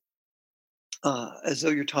as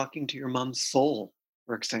though you're talking to your mom's soul,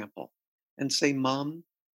 for example, and say, Mom,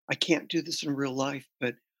 I can't do this in real life,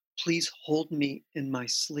 but please hold me in my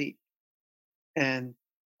sleep and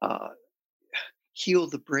uh, heal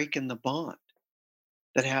the break in the bond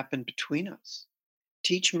that happened between us.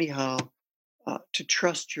 Teach me how to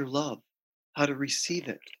trust your love, how to receive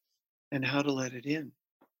it, and how to let it in.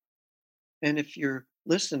 And if your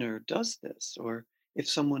listener does this, or if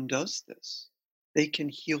someone does this, they can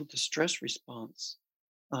heal the stress response.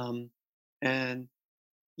 And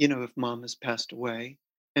if mom has passed away,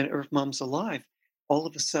 or if mom's alive, all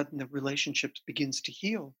of a sudden the relationship begins to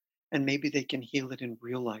heal, and maybe they can heal it in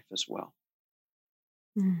real life as well.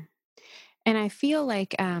 Mm. And I feel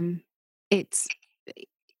like it's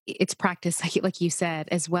it's practice, like you said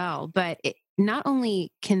as well. But not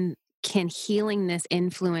only can healing this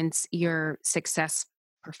influence your success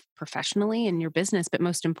professionally in your business, but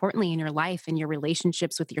most importantly in your life and your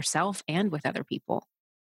relationships with yourself and with other people.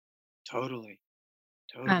 Totally.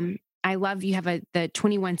 Um, Totally. I love you have the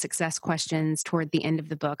 21 success questions toward the end of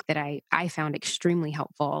the book that I found extremely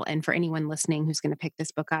helpful. And for anyone listening who's going to pick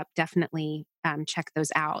this book up, definitely check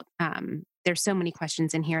those out. There's so many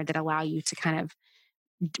questions in here that allow you to kind of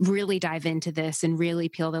really dive into this and really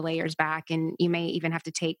peel the layers back. And you may even have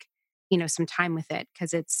to take, some time with it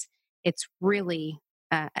because it's really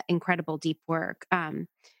incredible deep work.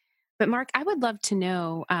 But Mark, I would love to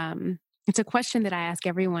know. It's a question that I ask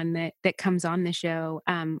everyone that comes on the show.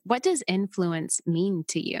 What does influence mean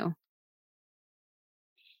to you?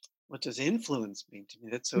 What does influence mean to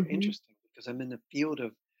me? That's so Hmm. interesting because I'm in the field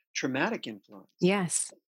of traumatic influence.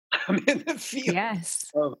 Yes. I'm in the field Yes.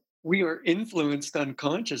 of we are influenced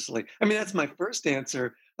unconsciously. I mean, that's my first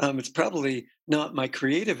answer. It's probably not my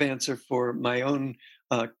creative answer for my own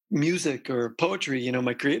music or poetry,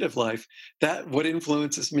 my creative life. That what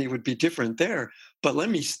influences me would be different there. But let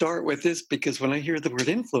me start with this because when I hear the word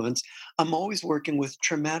influence, I'm always working with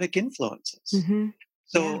traumatic influences. Hmm. Yeah.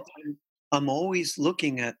 So I'm always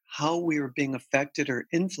looking at how we are being affected or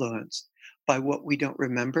influenced by what we don't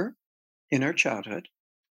remember in our childhood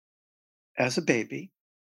as a baby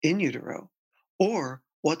in utero, or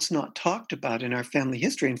what's not talked about in our family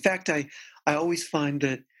history. In fact, I always find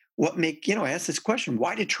that I ask this question,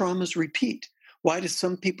 why do traumas repeat? Why do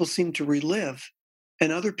some people seem to relive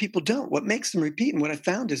and other people don't? What makes them repeat? And what I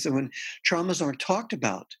found is that when traumas aren't talked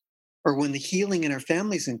about, or when the healing in our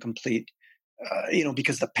family is incomplete,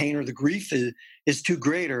 because the pain or the grief is too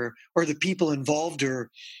great, or the people involved are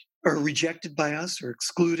rejected by us or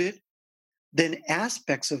excluded, then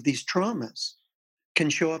aspects of these traumas can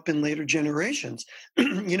show up in later generations,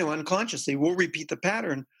 unconsciously. We'll repeat the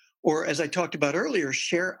pattern, or as I talked about earlier,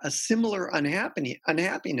 share a similar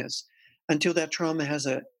unhappiness until that trauma has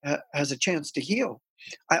a chance to heal.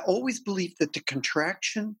 I always believe that the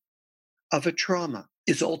contraction of a trauma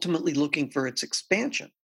is ultimately looking for its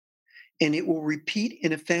expansion, and it will repeat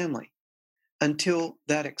in a family until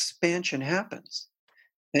that expansion happens.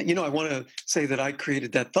 And, I want to say that I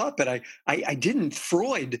created that thought, but I didn't.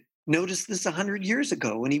 Freud noticed this 100 years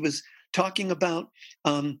ago when he was talking about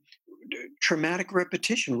um, traumatic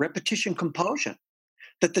repetition compulsion,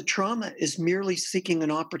 that the trauma is merely seeking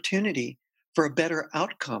an opportunity for a better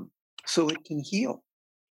outcome so it can heal.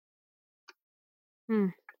 Hmm.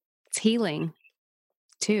 It's healing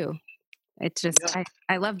too. It's just, Yeah.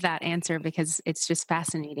 I love that answer because it's just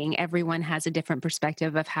fascinating. Everyone has a different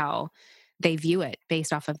perspective of how they view it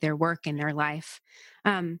based off of their work and their life.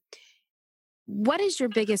 Um, what is your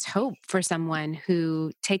biggest hope for someone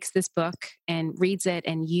who takes this book and reads it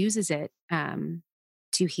and uses it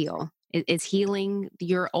to heal? Is healing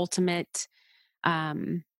your ultimate,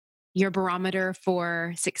 um, your barometer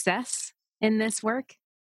for success in this work?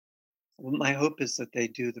 Well, my hope is that they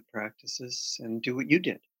do the practices and do what you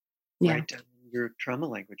did. Yeah. Write down your trauma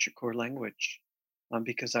language, your core language,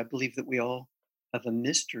 because I believe that we all have a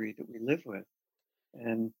mystery that we live with.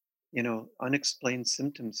 And unexplained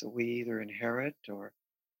symptoms that we either inherit or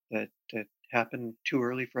that happen too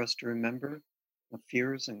early for us to remember,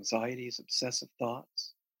 fears, anxieties, obsessive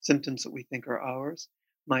thoughts, symptoms that we think are ours.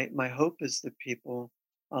 My hope is that people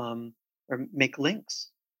um, or make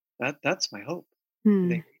links. That's my hope. They Hmm.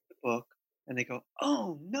 read the book and they go,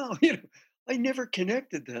 oh no, I never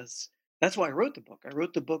connected this. That's why I wrote the book. I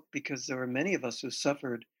wrote the book because there are many of us who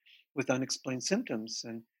suffered with unexplained symptoms,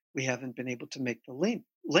 and we haven't been able to make the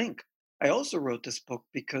link. I also wrote this book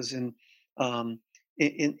because um,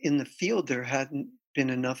 in the field there hadn't been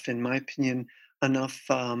enough, in my opinion, enough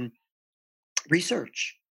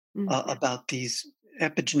research Mm. about these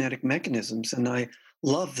epigenetic mechanisms, and I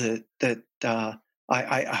love that.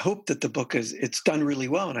 I hope that the book it's done really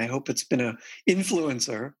well, and I hope it's been a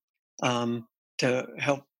influencer um, to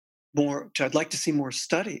help more. I'd like to see more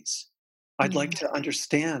studies. I'd Yeah. like to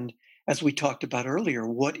understand, as we talked about earlier,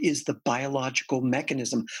 what is the biological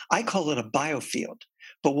mechanism? I call it a biofield,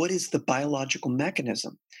 but what is the biological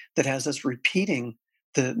mechanism that has us repeating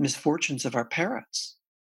the misfortunes of our parents?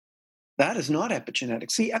 That is not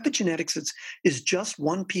epigenetics. See, epigenetics is just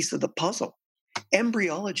one piece of the puzzle.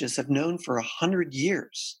 Embryologists have known for 100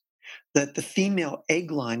 years that the female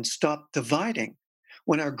egg line stopped dividing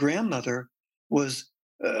when our grandmother was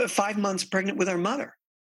 5 months pregnant with our mother.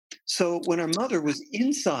 So when our mother was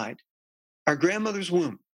inside our grandmother's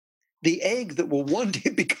womb, the egg that will one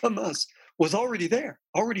day become us was already there,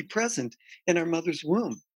 already present in our mother's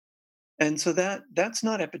womb. And so that's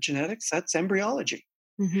not epigenetics, that's embryology.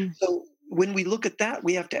 Hmm. So when we look at that,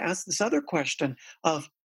 we have to ask this other question of,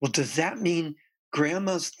 well, does that mean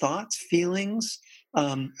grandma's thoughts, feelings,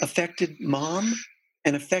 affected mom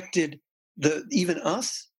and affected even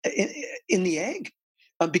us in the egg.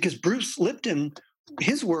 Because Bruce Lipton,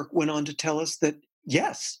 his work went on to tell us that,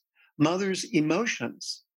 yes, mother's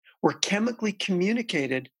emotions were chemically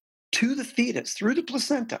communicated to the fetus through the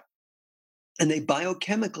placenta, and they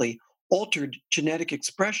biochemically altered genetic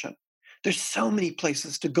expression. There's so many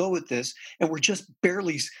places to go with this, and we're just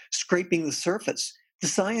barely scraping the surface. The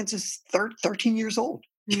science is 13 years old.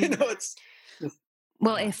 You know, it's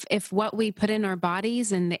well, if what we put in our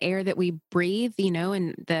bodies and the air that we breathe, you know,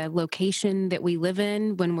 and the location that we live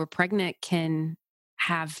in when we're pregnant can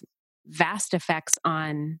have vast effects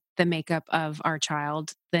on the makeup of our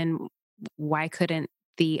child, then why couldn't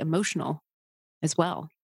the emotional as well?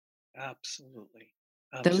 Absolutely.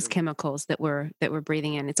 Those chemicals that we're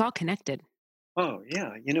breathing in, it's all connected. Oh yeah,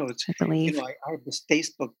 I believe. I have this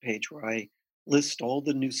Facebook page where I list all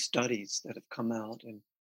the new studies that have come out, and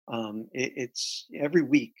it's every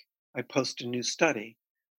week I post a new study.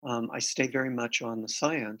 I stay very much on the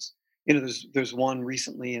science. There's one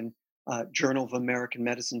recently in Journal of American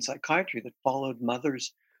Medicine Psychiatry that followed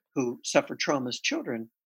mothers who suffered trauma as children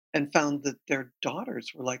and found that their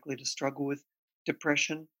daughters were likely to struggle with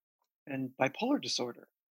depression and bipolar disorder.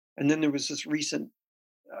 And then there was this recent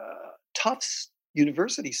Tufts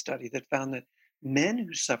University study that found that men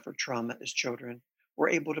who suffered trauma as children were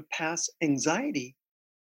able to pass anxiety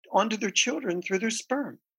onto their children through their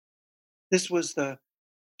sperm. This was the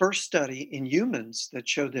first study in humans that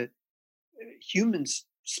showed that humans'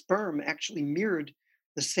 sperm actually mirrored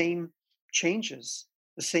the same changes,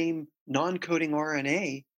 the same non-coding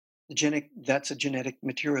RNA, that's a genetic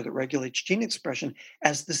material that regulates gene expression,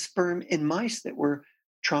 as the sperm in mice that were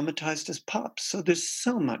traumatized as pups. So there's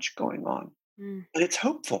so much going on. And it's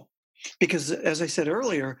hopeful because, as I said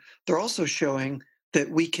earlier, they're also showing that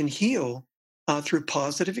we can heal through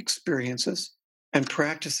positive experiences and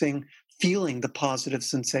practicing feeling the positive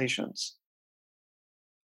sensations.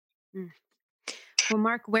 Well,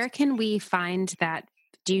 Mark, where can we find that?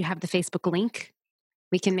 Do you have the Facebook link?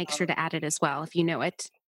 We can make sure to add it as well if you know it.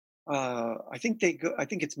 I think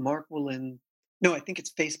it's Mark Wolynn. No, I think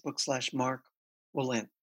it's Facebook/Mark Wolynn.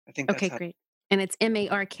 I think that's okay, great. And it's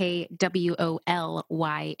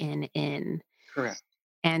MarkWollynn. Correct.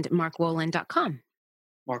 And markwolynn.com.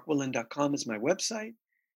 Markwolynn.com is my website.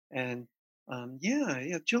 And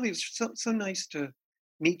yeah, Julie, it's so nice to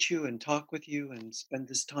meet you and talk with you and spend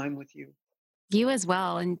this time with you. You as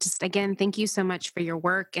well. And just again, thank you so much for your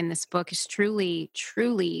work. And this book is truly,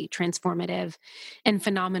 truly transformative and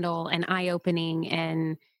phenomenal and eye-opening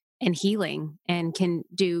and healing, and can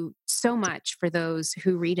do so much for those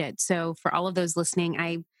who read it. So for all of those listening,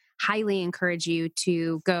 I highly encourage you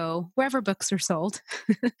to go wherever books are sold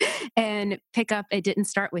and pick up It Didn't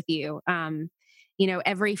Start With You.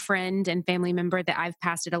 Every friend and family member that I've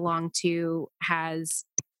passed it along to has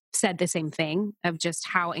said the same thing of just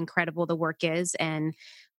how incredible the work is and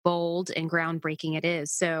bold and groundbreaking it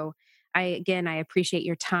is. So I appreciate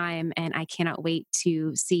your time, and I cannot wait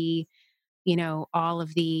to see, all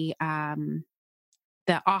of the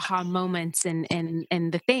aha moments and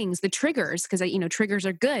the things, the triggers, because triggers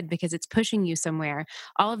are good because it's pushing you somewhere.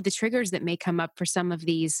 All of the triggers that may come up for some of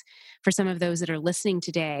those that are listening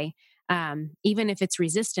today, even if it's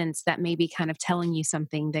resistance, that may be kind of telling you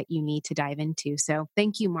something that you need to dive into. So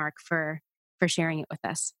thank you, Mark, for sharing it with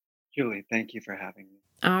us. Julie, thank you for having me.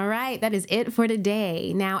 All right, that is it for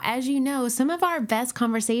today. Now, as you know, some of our best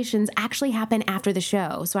conversations actually happen after the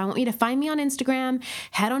show. So I want you to find me on Instagram,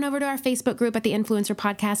 head on over to our Facebook group at The Influencer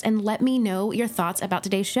Podcast, and let me know your thoughts about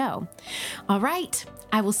today's show. All right,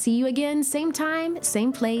 I will see you again, same time,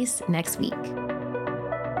 same place next week.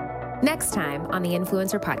 Next time on The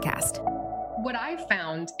Influencer Podcast. What I've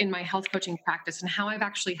found in my health coaching practice and how I've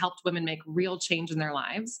actually helped women make real change in their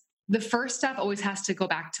lives, the first step always has to go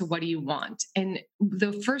back to what do you want? And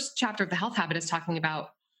the first chapter of The Health Habit is talking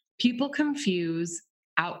about people confuse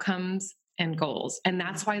outcomes and goals. And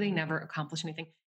that's why they never accomplish anything.